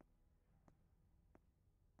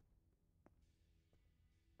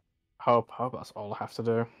 Hope that's all I have to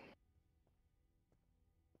do.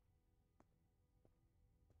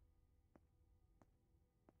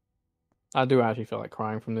 I do actually feel like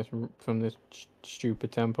crying from this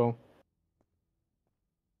stupid temple.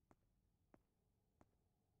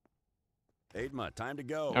 A.I.T.M.A, time to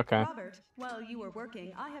go. Okay. Robert, while you were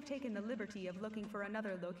working, I have taken the liberty of looking for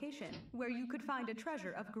another location where you could find a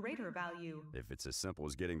treasure of greater value. If it's as simple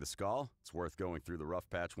as getting the skull, it's worth going through the rough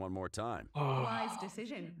patch one more time. Wise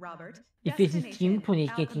decision, Robert. If it's as simple as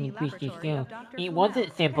getting a crystal skull, it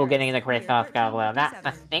wasn't simple getting the crystal skull. Well, that's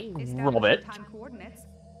the thing, Robert. Time coordinates.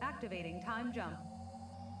 Activating time jump.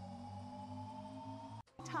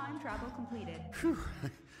 Time travel completed.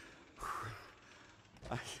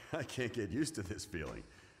 I can't get used to this feeling.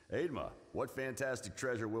 A.I.T.M.A, what fantastic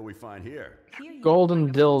treasure will we find here?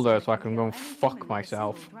 Golden dildo, so I can go and fuck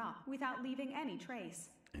myself. Without leaving any trace.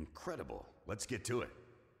 Incredible. Let's get to it.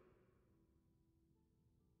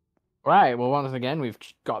 Right, well, once again, we've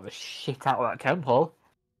got the shit out of that temple.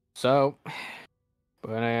 So,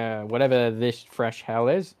 whatever this fresh hell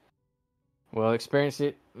is, we'll experience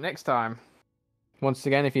it next time. Once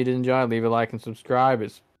again, if you did enjoy, leave a like and subscribe.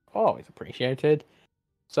 It's always appreciated.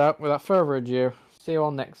 So, without further ado, see you all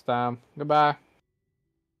next time. Goodbye.